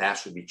would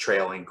naturally be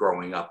trailing,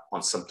 growing up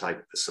on some type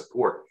of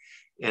support.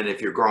 And if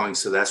you're growing,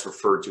 so that's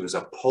referred to as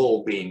a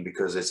pole bean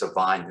because it's a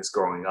vine that's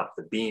growing up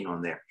the bean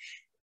on there.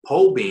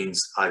 Pole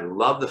beans, I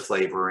love the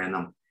flavor in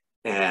them,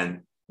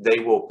 and they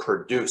will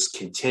produce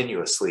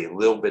continuously, a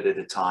little bit at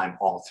a time,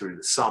 all through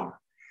the summer.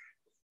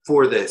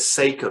 For the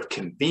sake of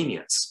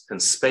convenience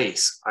and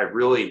space, I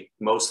really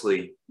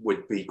mostly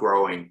would be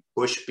growing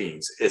bush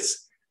beans.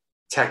 It's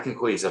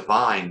technically a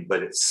vine,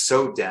 but it's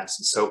so dense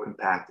and so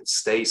compact, it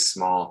stays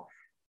small,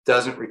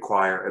 doesn't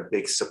require a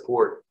big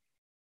support.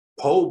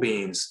 Pole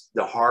beans,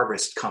 the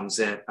harvest comes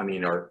in,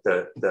 or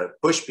the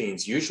bush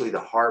beans, usually the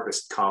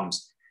harvest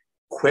comes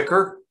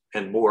quicker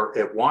and more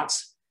at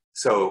once.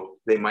 So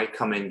they might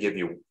come in, give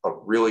you a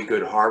really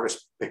good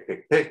harvest,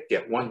 pick,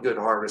 get one good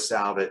harvest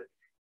out of it.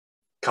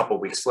 A couple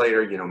of weeks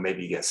later,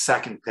 maybe you get a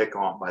second pick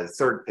on. By the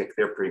third pick,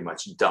 they're pretty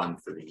much done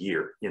for the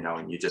year,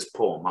 and you just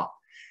pull them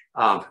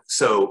up.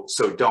 So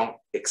don't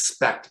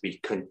expect to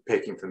be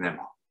picking from them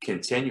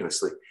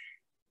continuously.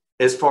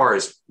 As far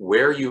as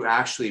where you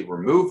actually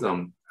remove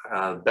them,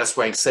 the best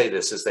way I can say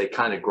this is they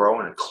kind of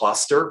grow in a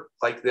cluster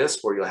like this,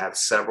 where you'll have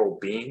several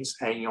beans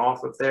hanging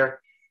off of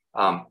there.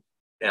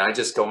 And I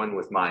just go in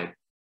with my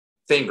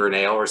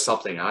fingernail or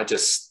something. I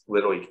just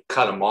literally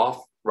cut them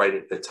off right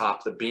at the top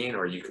of the bean,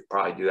 or you could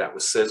probably do that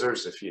with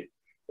scissors if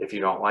you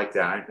don't like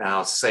that. Now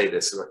I'll say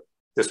this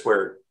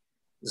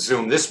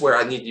where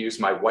I need to use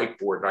my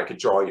whiteboard and I could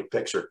draw you a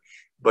picture,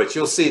 but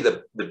you'll see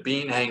the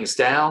bean hangs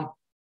down.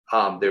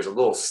 There's a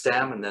little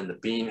stem and then the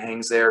bean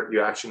hangs there.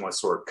 You actually want to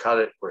sort of cut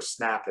it or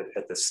snap it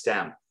at the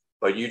stem,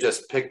 but you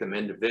just pick them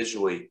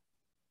individually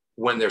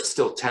when they're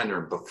still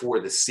tender and before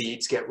the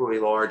seeds get really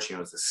large.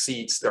 As the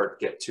seeds start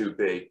to get too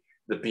big,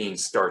 the bean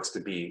starts to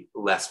be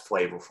less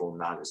flavorful,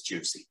 not as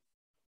juicy.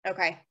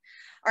 Okay.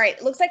 All right.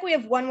 It looks like we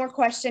have one more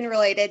question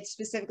related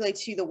specifically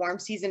to the warm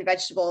season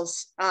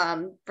vegetables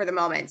for the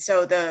moment.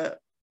 So the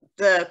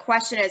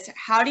question is,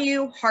 how do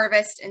you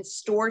harvest and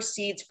store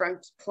seeds from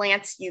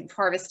plants you've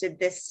harvested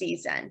this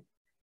season?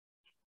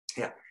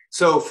 Yeah.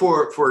 So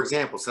for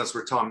example, since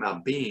we're talking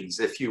about beans,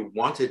 if you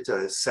wanted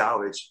to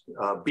salvage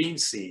bean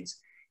seeds,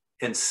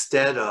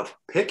 instead of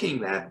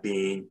picking that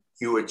bean,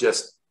 you would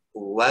just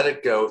let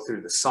it go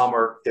through the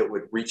summer. It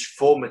would reach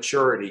full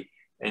maturity,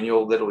 and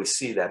you'll literally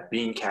see that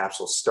bean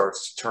capsule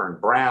starts to turn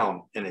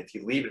brown. And if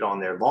you leave it on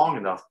there long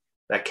enough,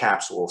 that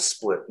capsule will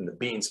split and the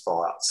beans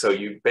fall out. So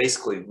you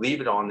basically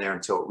leave it on there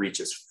until it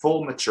reaches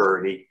full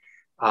maturity.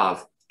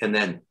 And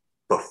then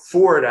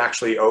before it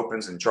actually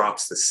opens and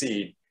drops the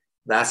seed,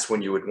 that's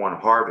when you would want to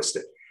harvest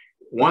it.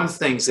 One of the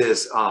things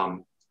is,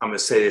 I'm going to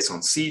say this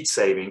on seed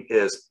saving,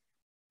 is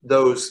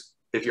those,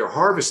 if you're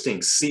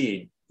harvesting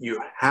seed, you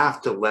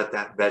have to let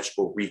that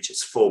vegetable reach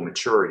its full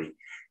maturity.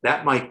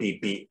 That might be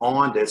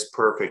beyond its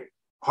perfect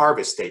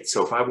harvest date.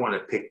 So if I want to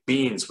pick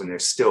beans when they're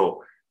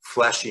still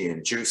fleshy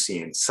and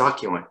juicy and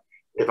succulent,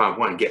 if I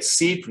want to get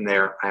seed from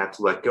there, I have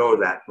to let go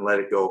of that and let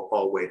it go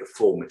all the way to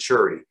full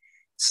maturity.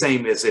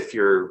 Same as if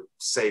you're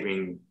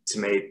saving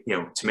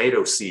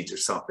tomato seeds or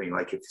something.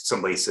 Like if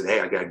somebody said, hey,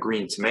 I got a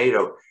green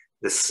tomato,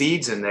 the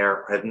seeds in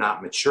there have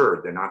not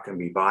matured. They're not going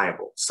to be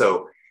viable.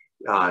 So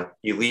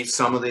you leave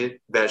some of the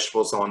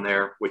vegetables on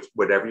there, with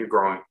whatever you're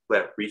growing,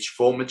 let reach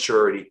full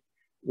maturity.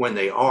 When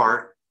they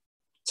are,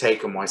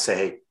 take them. I say,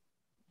 hey,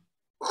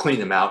 clean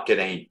them out, get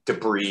any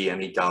debris,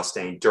 any dust,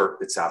 any dirt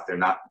that's out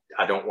there.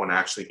 I don't want to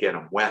actually get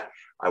them wet.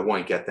 I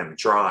want to get them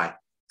dry.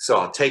 So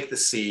I'll take the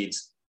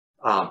seeds,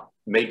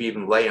 maybe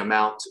even lay them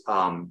out,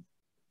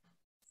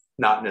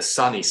 not in a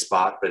sunny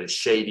spot, but a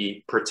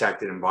shady,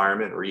 protected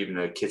environment, or even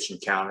a kitchen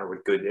counter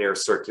with good air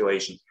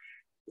circulation.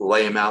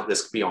 Lay them out.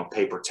 This could be on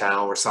paper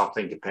towel or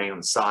something, depending on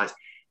the size.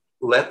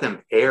 Let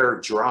them air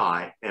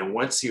dry. And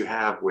once you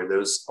have where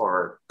those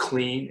are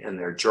clean and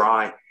they're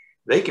dry,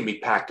 they can be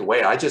packed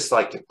away. I just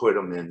like to put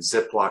them in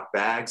Ziploc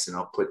bags, and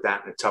I'll put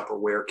that in a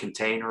Tupperware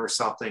container or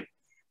something.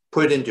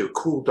 Put it into a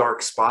cool,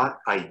 dark spot.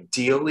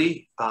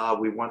 Ideally,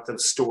 we want them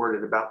stored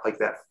at about like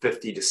that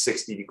 50 to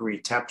 60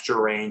 degree temperature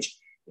range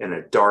in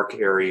a dark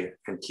area,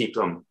 and keep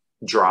them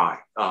dry.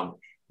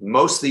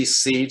 Most of these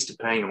seeds,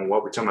 depending on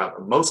what we're talking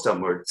about, most of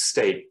them will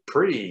stay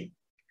pretty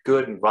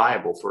good and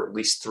viable for at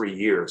least 3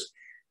 years.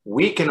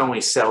 We can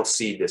only sell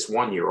seed that's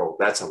 1 year old.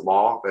 That's a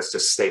law. That's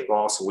just state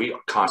law. So we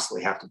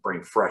constantly have to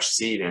bring fresh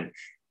seed in.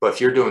 But if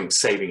you're doing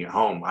saving at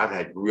home, I've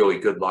had really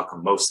good luck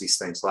on most of these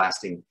things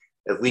lasting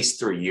at least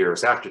 3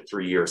 years. After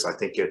 3 years, I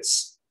think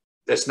it's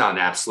not an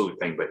absolute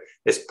thing, but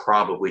it's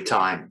probably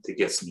time to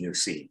get some new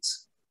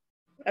seeds.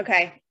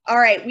 Okay. All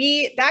right.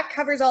 That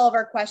covers all of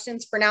our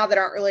questions for now that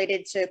aren't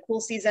related to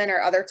cool season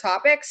or other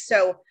topics.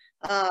 So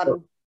I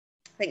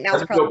think now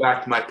let's go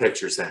back to my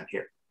pictures then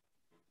here,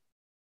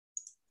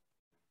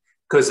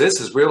 because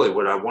this is really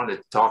what I wanted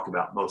to talk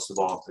about most of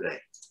all today.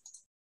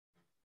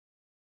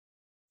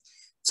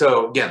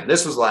 So again,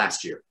 this was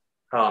last year.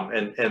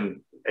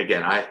 And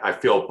again, I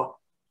feel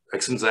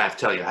like sometimes I have to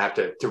tell you, I have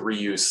to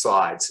reuse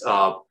slides.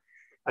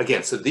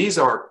 Again, so these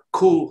are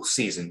cool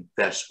season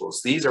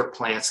vegetables. These are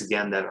plants,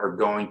 again, that are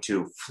going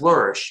to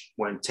flourish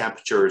when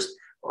temperatures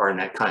are in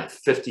that kind of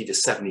 50 to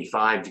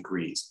 75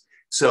 degrees.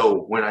 So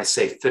when I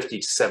say 50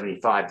 to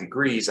 75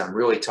 degrees, I'm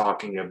really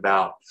talking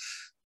about,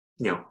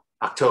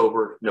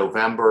 October,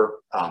 November,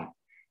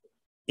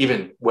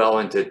 even well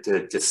into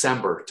the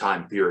December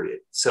time period.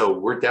 So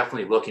we're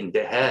definitely looking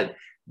ahead,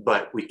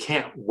 but we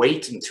can't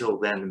wait until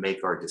then to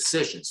make our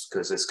decisions,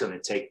 because it's going to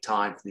take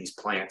time for these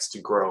plants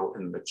to grow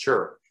and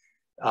mature.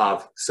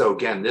 So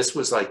again, this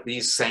was like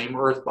these same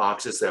earth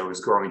boxes that I was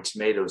growing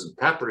tomatoes and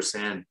peppers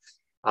in.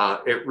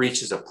 It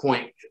reaches a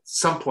point,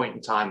 some point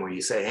in time, where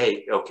you say,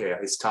 hey, okay,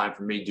 it's time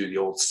for me to do the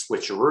old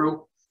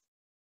switcheroo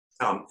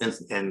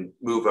and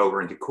move over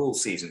into cool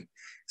season.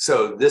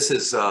 So this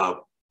is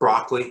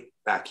broccoli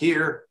back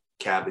here,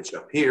 cabbage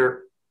up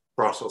here,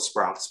 Brussels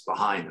sprouts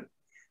behind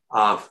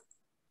them.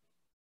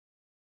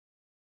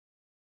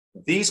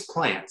 These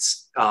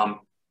plants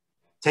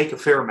take a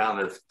fair amount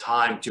of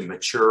time to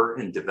mature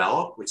and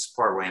develop, which is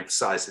part of why I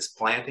emphasize this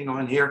planting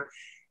on here.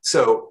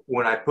 So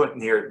when I put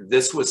in here,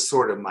 this was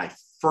sort of my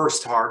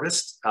first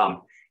harvest,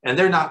 and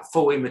they're not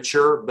fully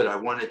mature, but I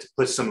wanted to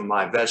put some of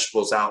my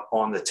vegetables out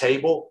on the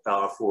table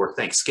for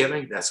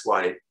Thanksgiving. That's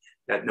why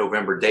that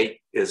November date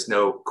is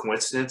no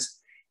coincidence.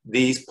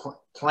 These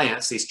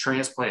plants, these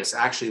transplants,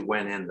 actually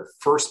went in the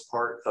first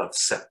part of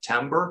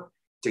September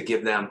to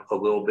give them a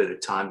little bit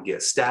of time to get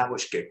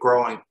established, get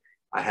growing.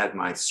 I had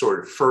my sort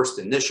of first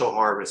initial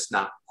harvest,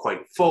 not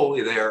quite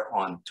fully there,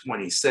 on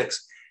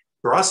 26.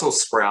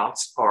 Brussels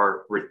sprouts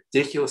are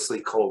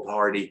ridiculously cold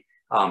hardy,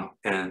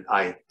 and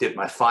I did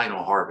my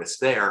final harvest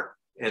there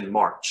in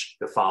March,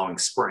 the following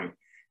spring.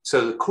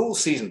 So the cool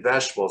season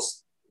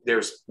vegetables,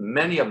 there's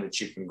many of them that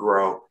you can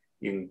grow.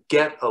 You can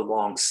get a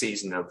long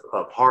season of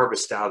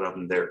harvest out of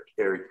them.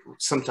 They're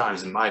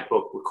sometimes, in my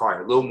book,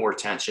 require a little more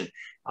attention,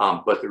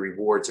 but the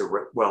rewards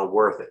are well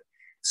worth it.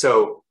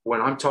 So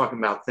when I'm talking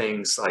about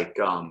things like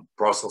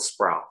Brussels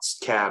sprouts,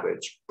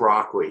 cabbage,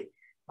 broccoli,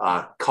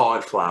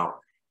 cauliflower,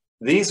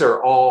 these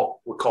are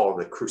all we call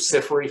the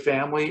crucifery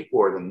family,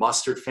 or the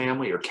mustard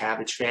family, or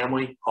cabbage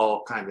family,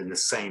 all kind of in the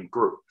same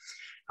group.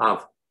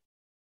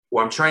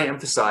 What I'm trying to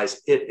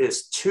emphasize, it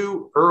is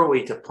too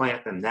early to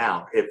plant them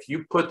now. If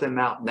you put them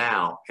out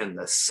now in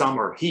the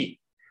summer heat,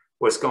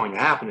 what's going to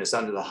happen is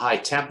under the high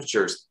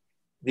temperatures,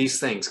 these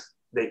things,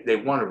 they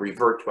want to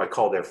revert to what I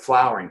call their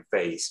flowering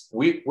phase.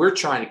 We're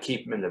trying to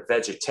keep them in the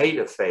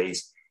vegetative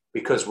phase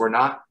because we're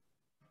not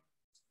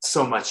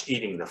so much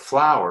eating the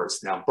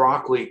flowers. Now,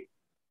 broccoli,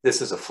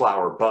 this is a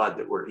flower bud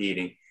that we're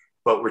eating,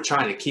 but we're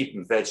trying to keep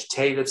them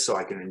vegetative so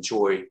I can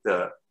enjoy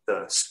the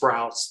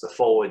sprouts, the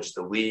foliage,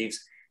 the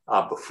leaves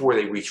before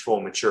they reach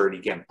full maturity.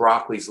 Again,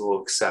 broccoli's a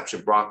little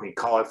exception. Broccoli and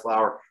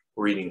cauliflower,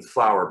 we're eating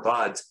flower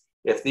buds.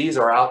 If these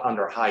are out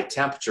under high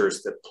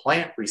temperatures, the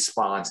plant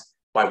responds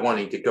by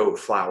wanting to go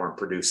flower and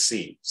produce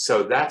seed.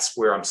 So that's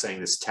where I'm saying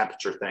this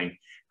temperature thing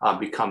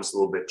becomes a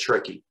little bit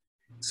tricky.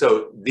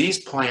 So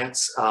these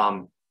plants,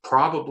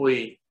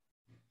 probably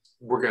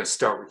we're going to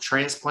start with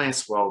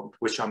transplants, well,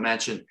 which I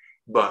mentioned,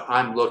 but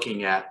I'm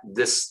looking at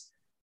this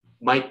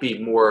might be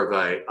more of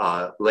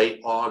a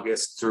late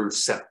August through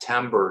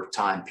September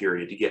time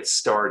period to get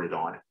started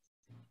on it.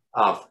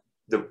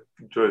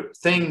 The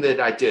thing that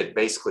I did,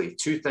 basically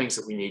two things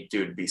that we need to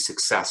do to be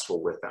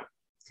successful with them.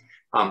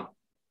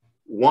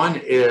 One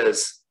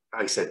is,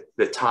 like I said,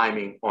 the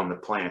timing on the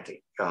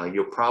planting.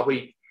 You'll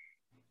probably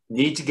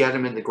need to get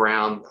them in the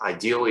ground,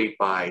 ideally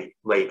by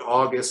late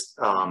August,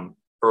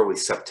 early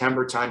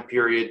September time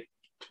period,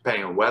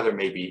 depending on weather,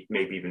 maybe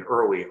even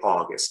early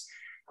August.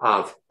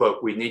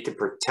 But we need to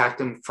protect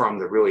them from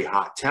the really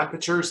hot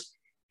temperatures,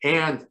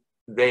 and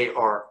they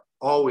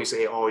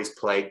always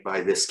plagued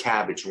by this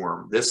cabbage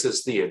worm. This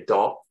is the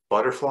adult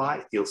butterfly.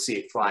 You'll see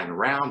it flying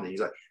around, and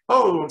you're like,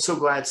 oh, I'm so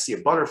glad to see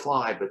a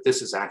butterfly, but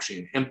this is actually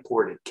an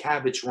imported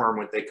cabbage worm,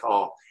 what they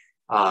call.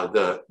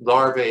 The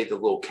larvae, the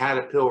little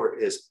caterpillar,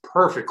 is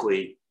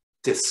perfectly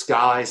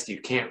disguised. You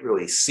can't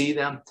really see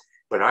them,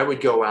 but I would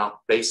go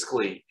out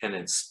basically and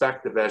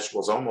inspect the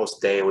vegetables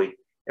almost daily.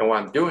 And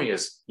what I'm doing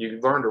is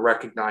you learn to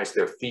recognize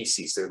their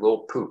feces, their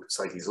little poop. It's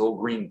like these little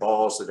green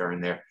balls that are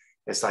in there.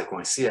 It's like when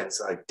I see that, it's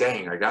like,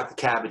 dang, I got the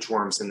cabbage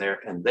worms in there,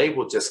 and they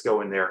will just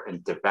go in there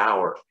and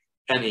devour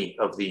any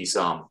of these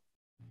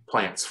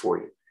plants for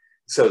you.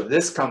 So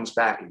this comes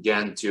back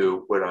again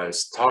to what I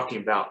was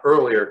talking about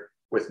earlier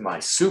with my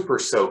super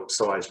soap.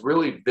 So I was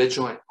really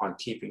vigilant on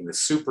keeping the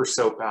super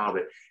soap out of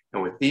it.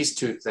 And with these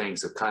two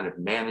things of kind of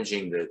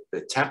managing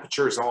the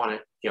temperatures on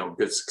it,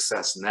 good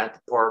success in that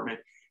department,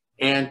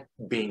 and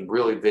being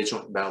really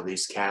vigilant about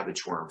these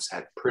cabbage worms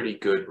had pretty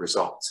good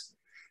results.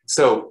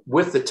 So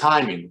with the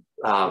timing,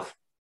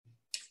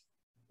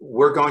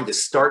 we're going to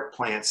start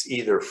plants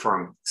either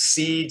from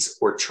seeds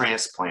or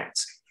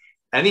transplants.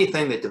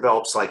 Anything that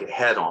develops like a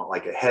head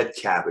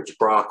cabbage,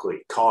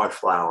 broccoli,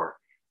 cauliflower,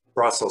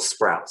 Brussels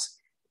sprouts,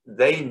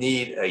 they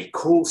need a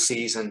cool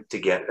season to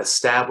get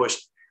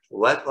established.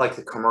 Let like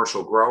the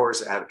commercial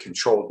growers have a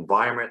controlled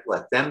environment,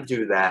 let them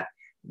do that.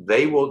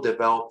 They will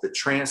develop the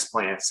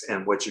transplants,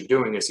 and what you're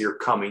doing is you're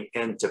coming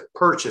in to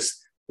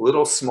purchase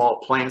little small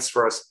plants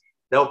for us.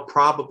 They'll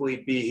probably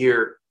be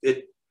here.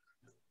 It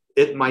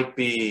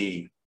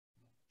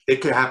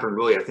could happen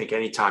really, I think,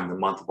 anytime in the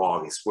month of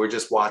August. We're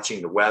just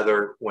watching the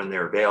weather when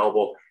they're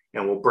available,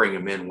 and we'll bring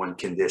them in when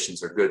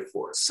conditions are good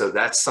for us. So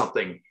that's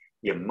something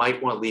you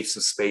might want to leave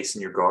some space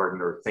in your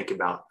garden or think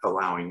about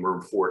allowing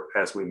room for it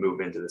as we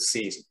move into the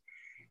season.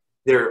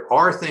 There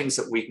are things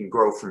that we can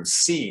grow from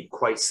seed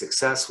quite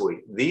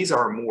successfully. These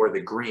are more the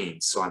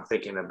greens. So I'm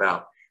thinking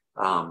about,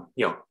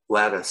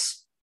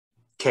 lettuce,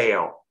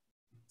 kale,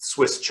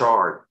 Swiss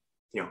chard,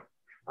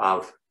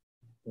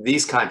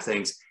 these kind of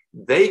things.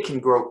 They can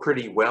grow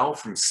pretty well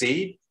from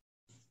seed.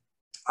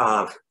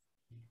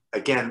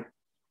 Again,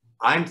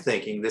 I'm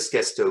thinking this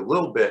gets to a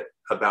little bit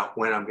about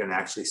when I'm going to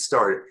actually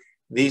start it.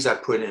 These I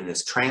put in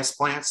as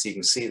transplants. You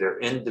can see they're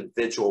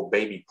individual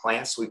baby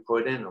plants we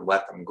put in and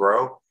let them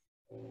grow.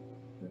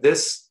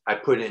 This I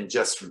put in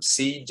just from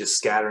seed, just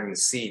scattering the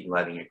seed and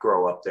letting it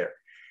grow up there.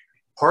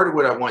 Part of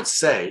what I want to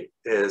say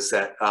is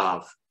that,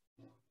 let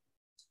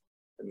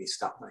me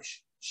stop my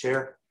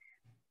share.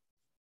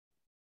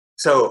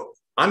 So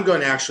I'm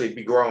going to actually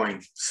be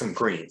growing some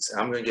greens.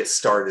 I'm going to get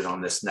started on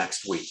this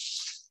next week.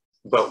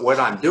 But what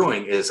I'm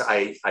doing is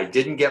I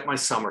didn't get my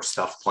summer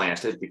stuff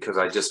planted because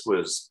I just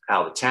was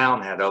out of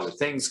town, had other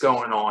things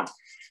going on.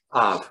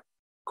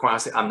 Quite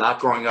honestly, I'm not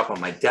growing up on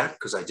my deck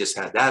because I just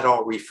had that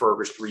all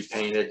refurbished,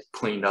 repainted,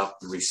 cleaned up,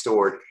 and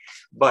restored.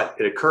 But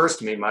it occurs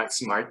to me,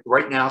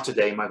 right now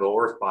today, my little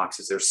earth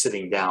boxes, they're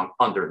sitting down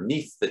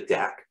underneath the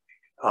deck,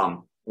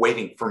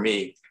 waiting for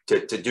me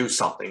to do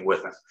something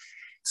with them.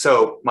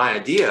 So my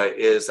idea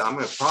is I'm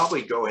going to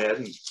probably go ahead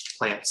and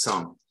plant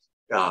some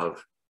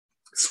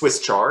Swiss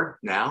chard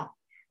now.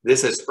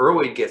 This is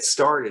early to get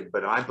started,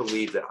 but I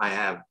believe that I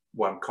have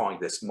what I'm calling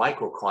this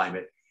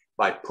microclimate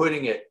by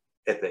putting it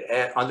at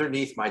the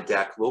underneath my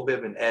deck, a little bit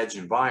of an edge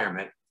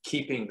environment,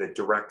 keeping the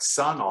direct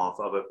sun off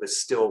of it, but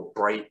still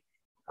bright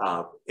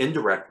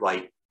indirect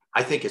light.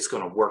 I think it's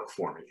going to work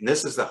for me. And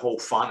this is the whole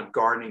fun of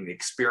gardening, the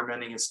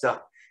experimenting and stuff.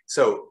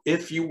 So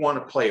if you want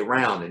to play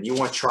around and you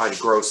want to try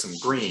to grow some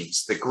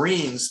greens, the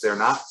greens, they're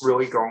not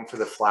really going for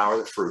the flower,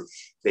 the fruit.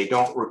 They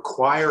don't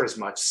require as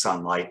much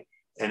sunlight.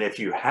 And if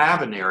you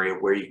have an area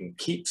where you can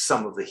keep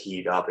some of the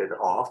heat of it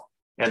off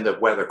and the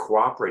weather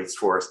cooperates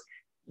for us,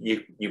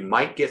 you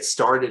might get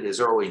started as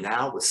early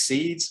now with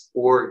seeds,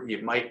 or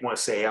you might want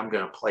to say, I'm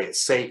going to play it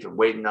safe and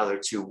wait another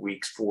 2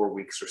 weeks, 4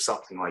 weeks, or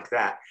something like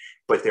that.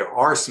 But there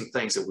are some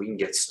things that we can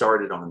get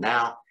started on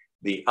now.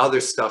 The other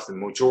stuff, the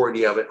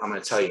majority of it, I'm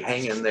going to tell you,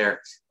 hang in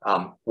there,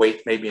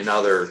 wait maybe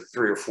another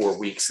 3 or 4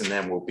 weeks, and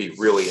then we'll be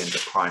really into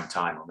prime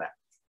time on that.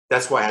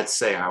 That's why I had to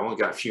say I only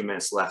got a few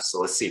minutes left, so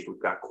let's see if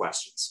we've got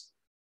questions.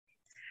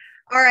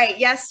 All right,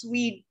 yes,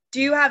 we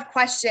do have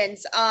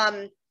questions.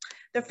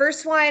 The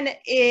first one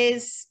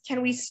is,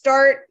 can we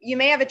start, you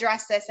may have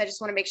addressed this, I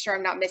just want to make sure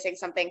I'm not missing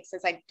something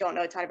since I don't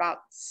know a ton about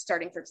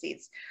starting from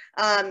seeds.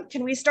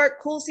 Can we start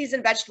cool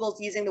season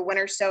vegetables using the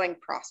winter sowing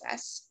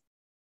process?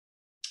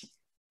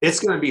 It's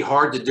going to be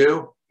hard to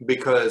do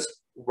because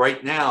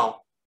right now,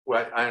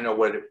 I don't know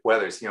what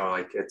weather's,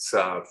 like it's,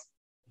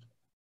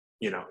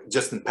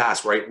 just in the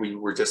past, right? We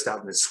were just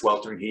out in the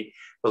sweltering heat,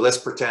 but let's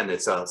pretend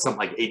it's something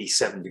like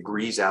 87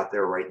 degrees out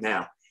there right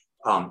now.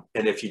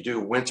 And if you do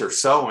winter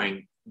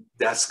sowing,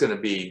 that's going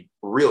to be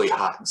really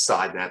hot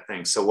inside that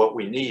thing. So what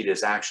we need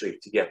is actually,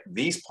 to get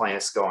these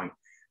plants going,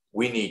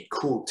 we need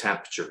cool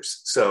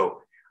temperatures.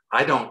 So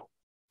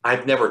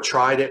I've never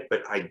tried it,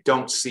 but I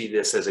don't see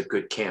this as a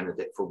good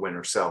candidate for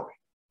winter sowing.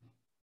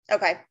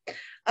 Okay.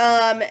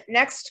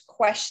 Next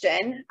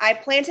question. I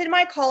planted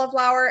my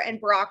cauliflower and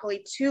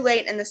broccoli too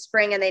late in the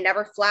spring and they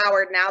never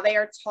flowered. Now they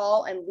are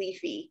tall and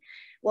leafy.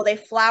 Will they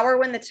flower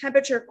when the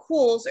temperature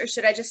cools, or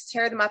should I just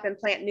tear them up and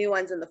plant new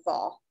ones in the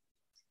fall?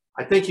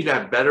 I think you'd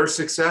have better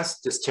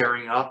success just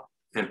tearing up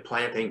and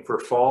planting for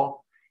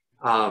fall.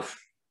 I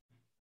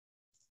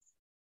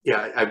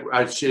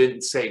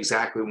shouldn't say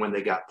exactly when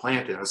they got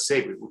planted. I'll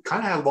say we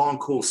kind of had a long,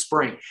 cool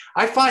spring.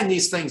 I find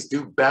these things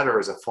do better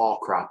as a fall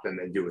crop than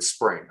they do a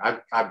spring.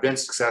 I've been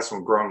successful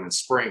in growing in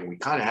spring. We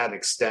kind of had an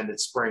extended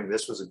spring.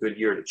 This was a good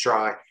year to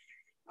try.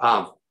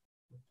 But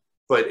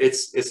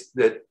it's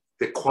the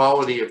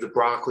quality of the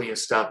broccoli and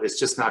stuff, it's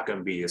just not going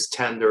to be as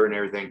tender and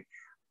everything.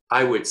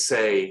 I would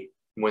say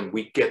when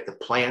we get the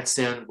plants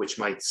in, which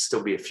might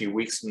still be a few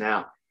weeks from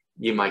now,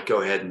 you might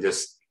go ahead and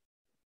just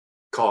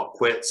call it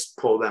quits,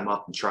 pull them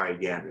up and try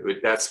again.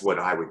 That's what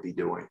I would be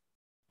doing.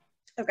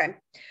 Okay.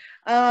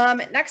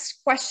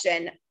 Next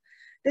question.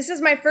 This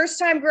is my first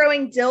time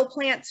growing dill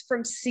plants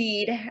from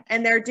seed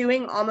and they're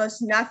doing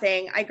almost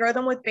nothing. I grow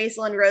them with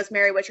basil and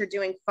rosemary, which are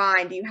doing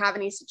fine. Do you have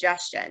any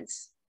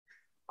suggestions?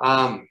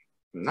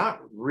 Not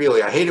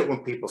really. I hate it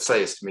when people say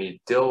this to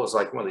me. Dill is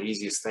like one of the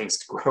easiest things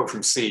to grow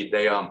from seed.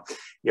 They,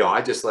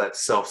 I just let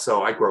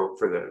self-sow. I grow it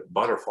for the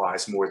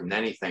butterflies more than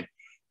anything.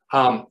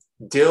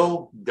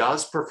 Dill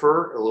does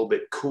prefer a little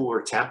bit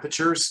cooler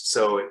temperatures,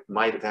 so it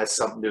might have had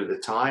something to do with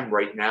the time.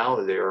 Right now,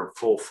 they're in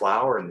full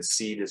flower and the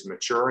seed is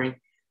maturing.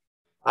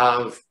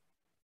 Don't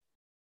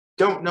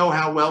know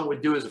how well it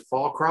would do as a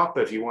fall crop,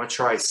 but if you want to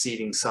try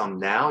seeding some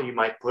now, you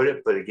might put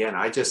it. But again,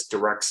 I just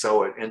direct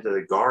sow it into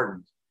the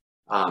garden.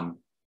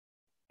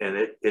 And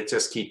it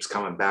just keeps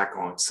coming back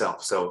on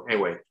itself. So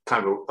anyway,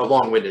 kind of a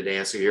long-winded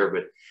answer here,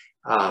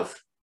 but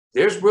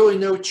there's really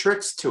no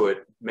tricks to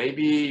it.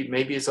 Maybe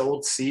it's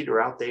old seed or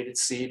outdated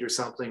seed or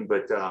something,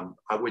 but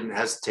I wouldn't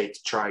hesitate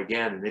to try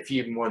again. And if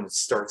you even want to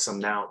start some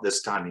now at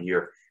this time of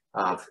year,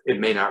 it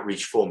may not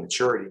reach full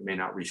maturity, it may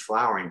not reach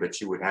flowering,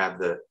 but you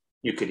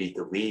could eat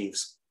the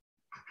leaves.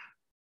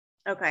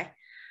 Okay.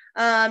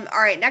 All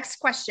right, next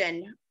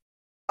question.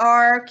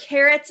 Are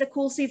carrots a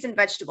cool season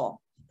vegetable?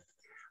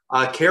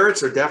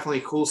 Carrots are definitely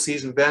a cool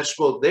season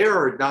vegetable. They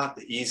are not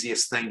the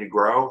easiest thing to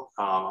grow.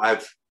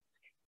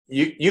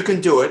 You can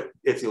do it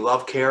if you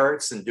love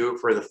carrots and do it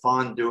for the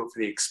fun, do it for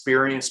the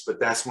experience. But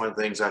that's one of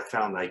the things I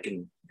found I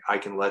can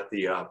let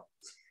the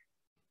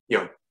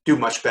do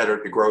much better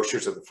at the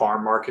grocers or the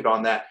farm market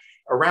on that.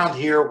 Around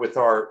here with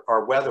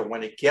our weather,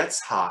 when it gets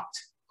hot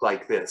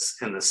like this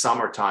in the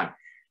summertime,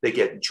 they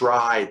get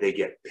dry, they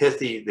get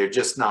pithy. They're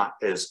just not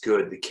as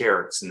good, the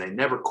carrots, and they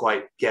never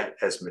quite get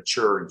as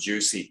mature and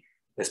juicy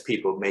as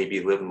people maybe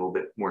live in a little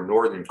bit more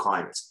northern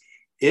climates.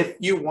 If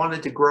you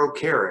wanted to grow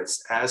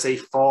carrots as a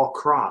fall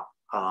crop,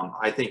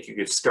 I think you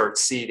could start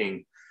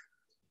seeding.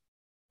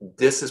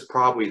 This is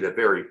probably the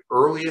very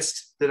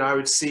earliest that I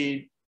would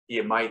seed.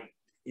 You might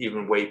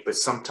even wait, but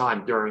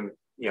sometime during,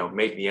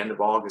 maybe the end of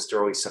August,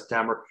 early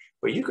September.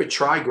 But you could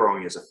try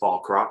growing as a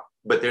fall crop,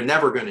 but they're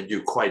never going to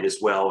do quite as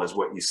well as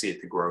what you see at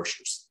the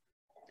grocers.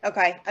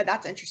 Okay,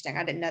 that's interesting.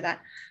 I didn't know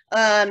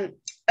that.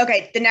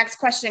 Okay, the next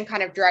question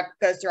kind of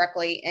goes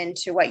directly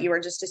into what you were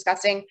just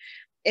discussing.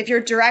 If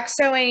you're direct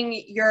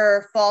sowing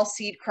your fall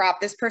seed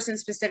crop, this person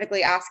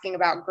specifically asking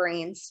about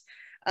greens,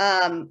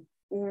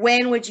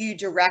 when would you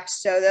direct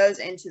sow those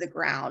into the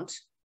ground?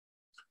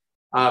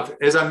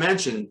 As I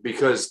mentioned,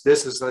 because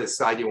this is the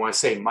side you want to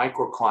say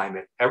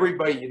microclimate,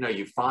 everybody,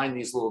 you find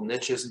these little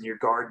niches in your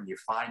garden, you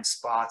find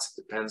spots,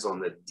 it depends on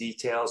the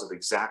details of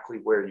exactly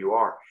where you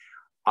are.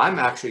 I'm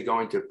actually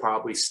going to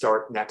probably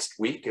start next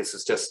week. This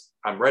is just,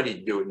 I'm ready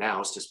to do it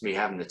now. It's just me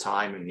having the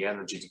time and the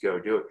energy to go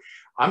do it.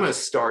 I'm going to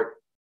start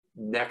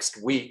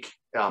next week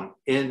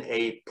in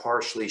a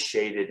partially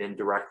shaded,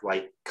 indirect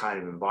light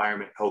kind of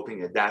environment,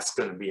 hoping that that's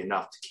going to be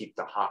enough to keep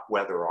the hot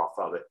weather off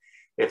of it.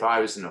 If I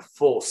was in a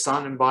full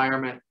sun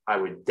environment, I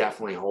would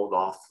definitely hold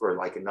off for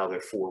like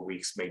another 4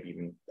 weeks, maybe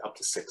even up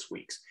to 6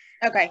 weeks.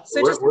 Okay,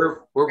 so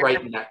we're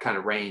right in that kind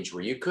of range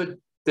where you could.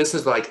 This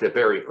is like the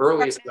very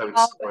earliest I would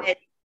start.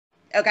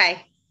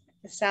 Okay,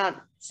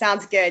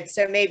 sounds good.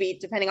 So maybe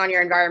depending on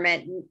your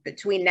environment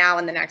between now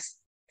and the next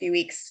few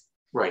weeks.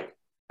 Right.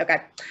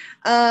 Okay.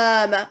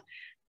 I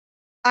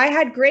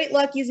had great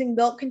luck using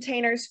milk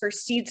containers for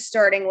seed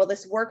starting. Will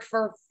this work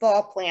for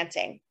fall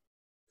planting?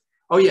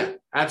 Oh yeah,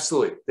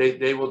 absolutely.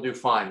 They will do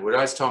fine. What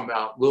I was talking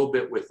about a little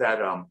bit with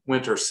that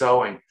winter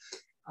sowing.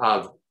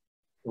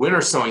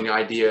 Winter sowing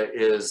idea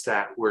is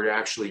that we're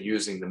actually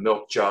using the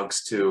milk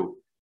jugs to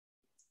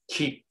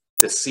keep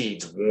the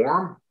seeds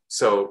warm.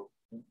 So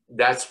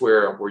that's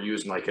where we're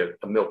using like a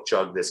milk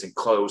jug that's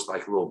enclosed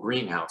like a little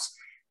greenhouse.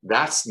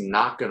 That's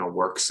not going to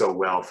work so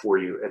well for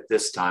you at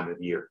this time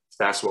of year. If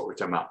that's what we're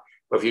talking about.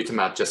 But if you're talking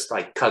about just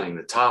like cutting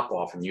the top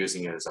off and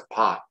using it as a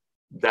pot,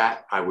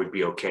 that I would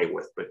be okay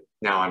with. But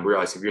now I'm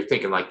realizing if you're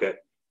thinking like that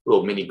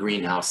little mini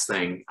greenhouse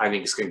thing, I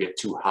think it's going to get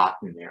too hot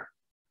in there.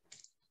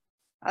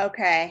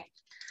 Okay.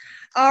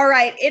 All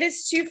right. It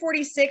is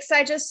 2:46.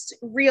 I just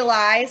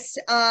realized.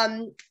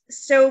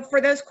 So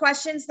for those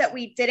questions that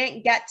we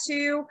didn't get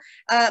to,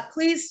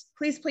 please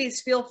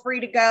feel free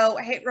to go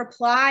hit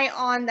reply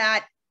on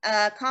that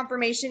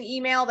confirmation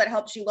email that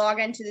helps you log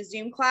into the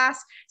Zoom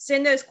class.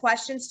 Send those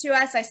questions to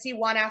us. I see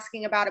one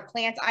asking about a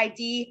plant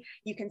ID.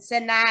 You can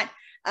send that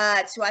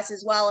to us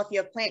as well. If you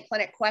have plant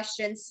clinic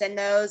questions, send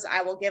those.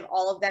 I will give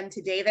all of them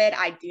to David.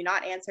 I do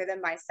not answer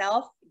them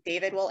myself.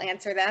 David will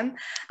answer them.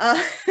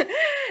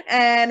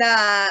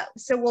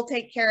 So we'll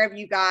take care of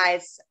you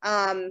guys.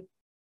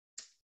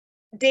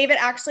 David,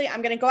 actually,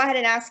 I'm going to go ahead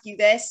and ask you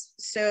this.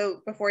 So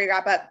before you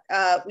wrap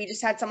up, we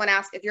just had someone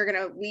ask if you're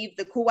going to leave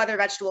the cool weather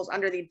vegetables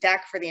under the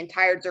deck for the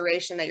entire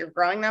duration that you're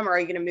growing them, or are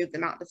you going to move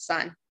them out in the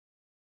sun?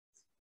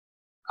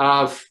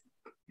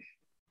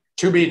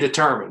 To be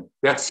determined.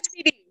 Yes.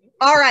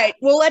 All right.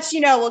 We'll let you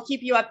know. We'll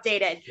keep you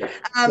updated. Yeah.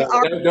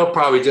 They'll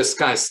probably just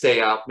kind of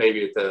stay out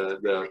maybe at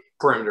the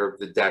perimeter of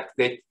the deck.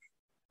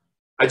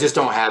 I just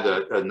don't have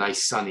a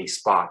nice sunny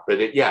spot, but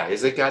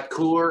as it got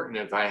cooler, and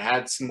if I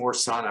had some more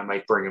sun, I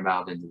might bring them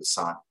out into the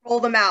sun. Roll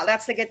them out.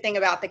 That's the good thing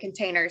about the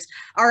containers.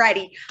 All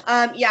righty.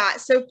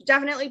 So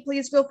definitely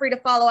please feel free to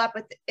follow up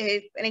with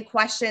any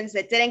questions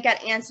that didn't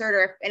get answered,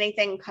 or if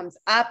anything comes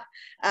up.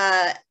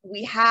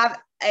 We have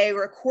a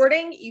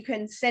recording. You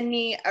can send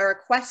me a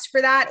request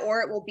for that, or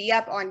it will be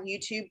up on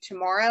YouTube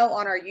tomorrow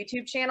on our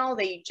YouTube channel.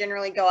 They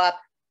generally go up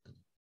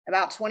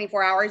about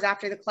 24 hours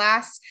after the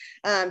class.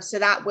 So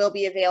that will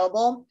be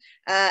available.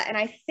 And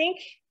I think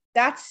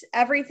that's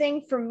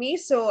everything from me.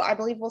 So I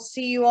believe we'll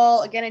see you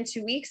all again in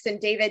 2 weeks. And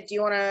David, do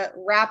you want to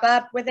wrap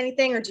up with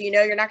anything, or do you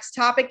know your next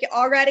topic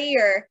already?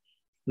 Or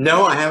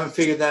no, I haven't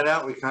figured that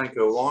out. We kind of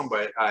go along,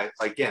 but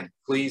again,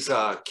 please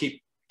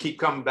keep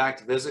coming back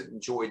to visit.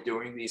 Enjoy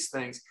doing these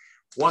things.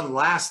 One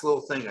last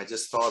little thing I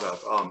just thought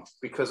of,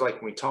 because like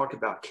when we talk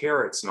about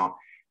carrots and all,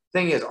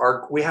 thing is,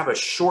 we have a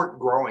short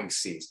growing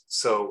season.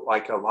 So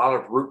like a lot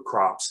of root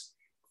crops,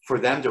 for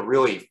them to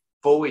really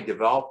fully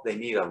develop, they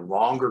need a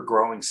longer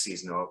growing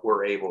season that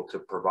we're able to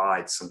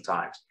provide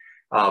sometimes.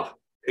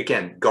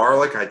 Again,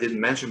 garlic, I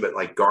didn't mention, but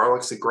like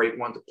garlic's a great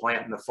one to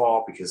plant in the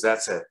fall because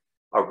that's a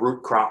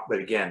root crop. But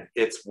again,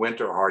 it's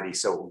winter hardy,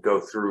 so it will go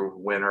through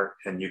winter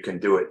and you can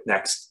do it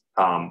next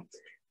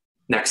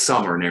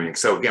summer and everything.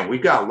 So again,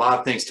 we've got a lot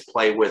of things to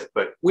play with,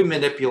 but we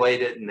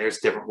manipulate it, and there's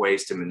different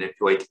ways to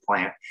manipulate the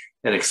plant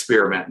and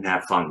experiment and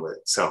have fun with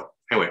it. So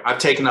anyway, I've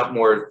taken up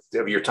more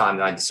of your time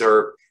than I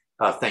deserve.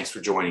 Thanks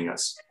for joining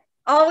us.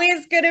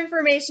 Always good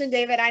information,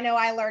 David. I know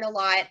I learn a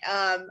lot.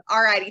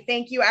 All righty.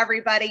 Thank you,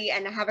 everybody,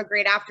 and have a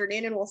great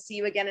afternoon, and we'll see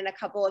you again in a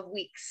couple of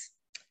weeks.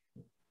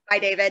 Bye,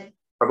 David.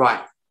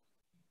 Bye-bye.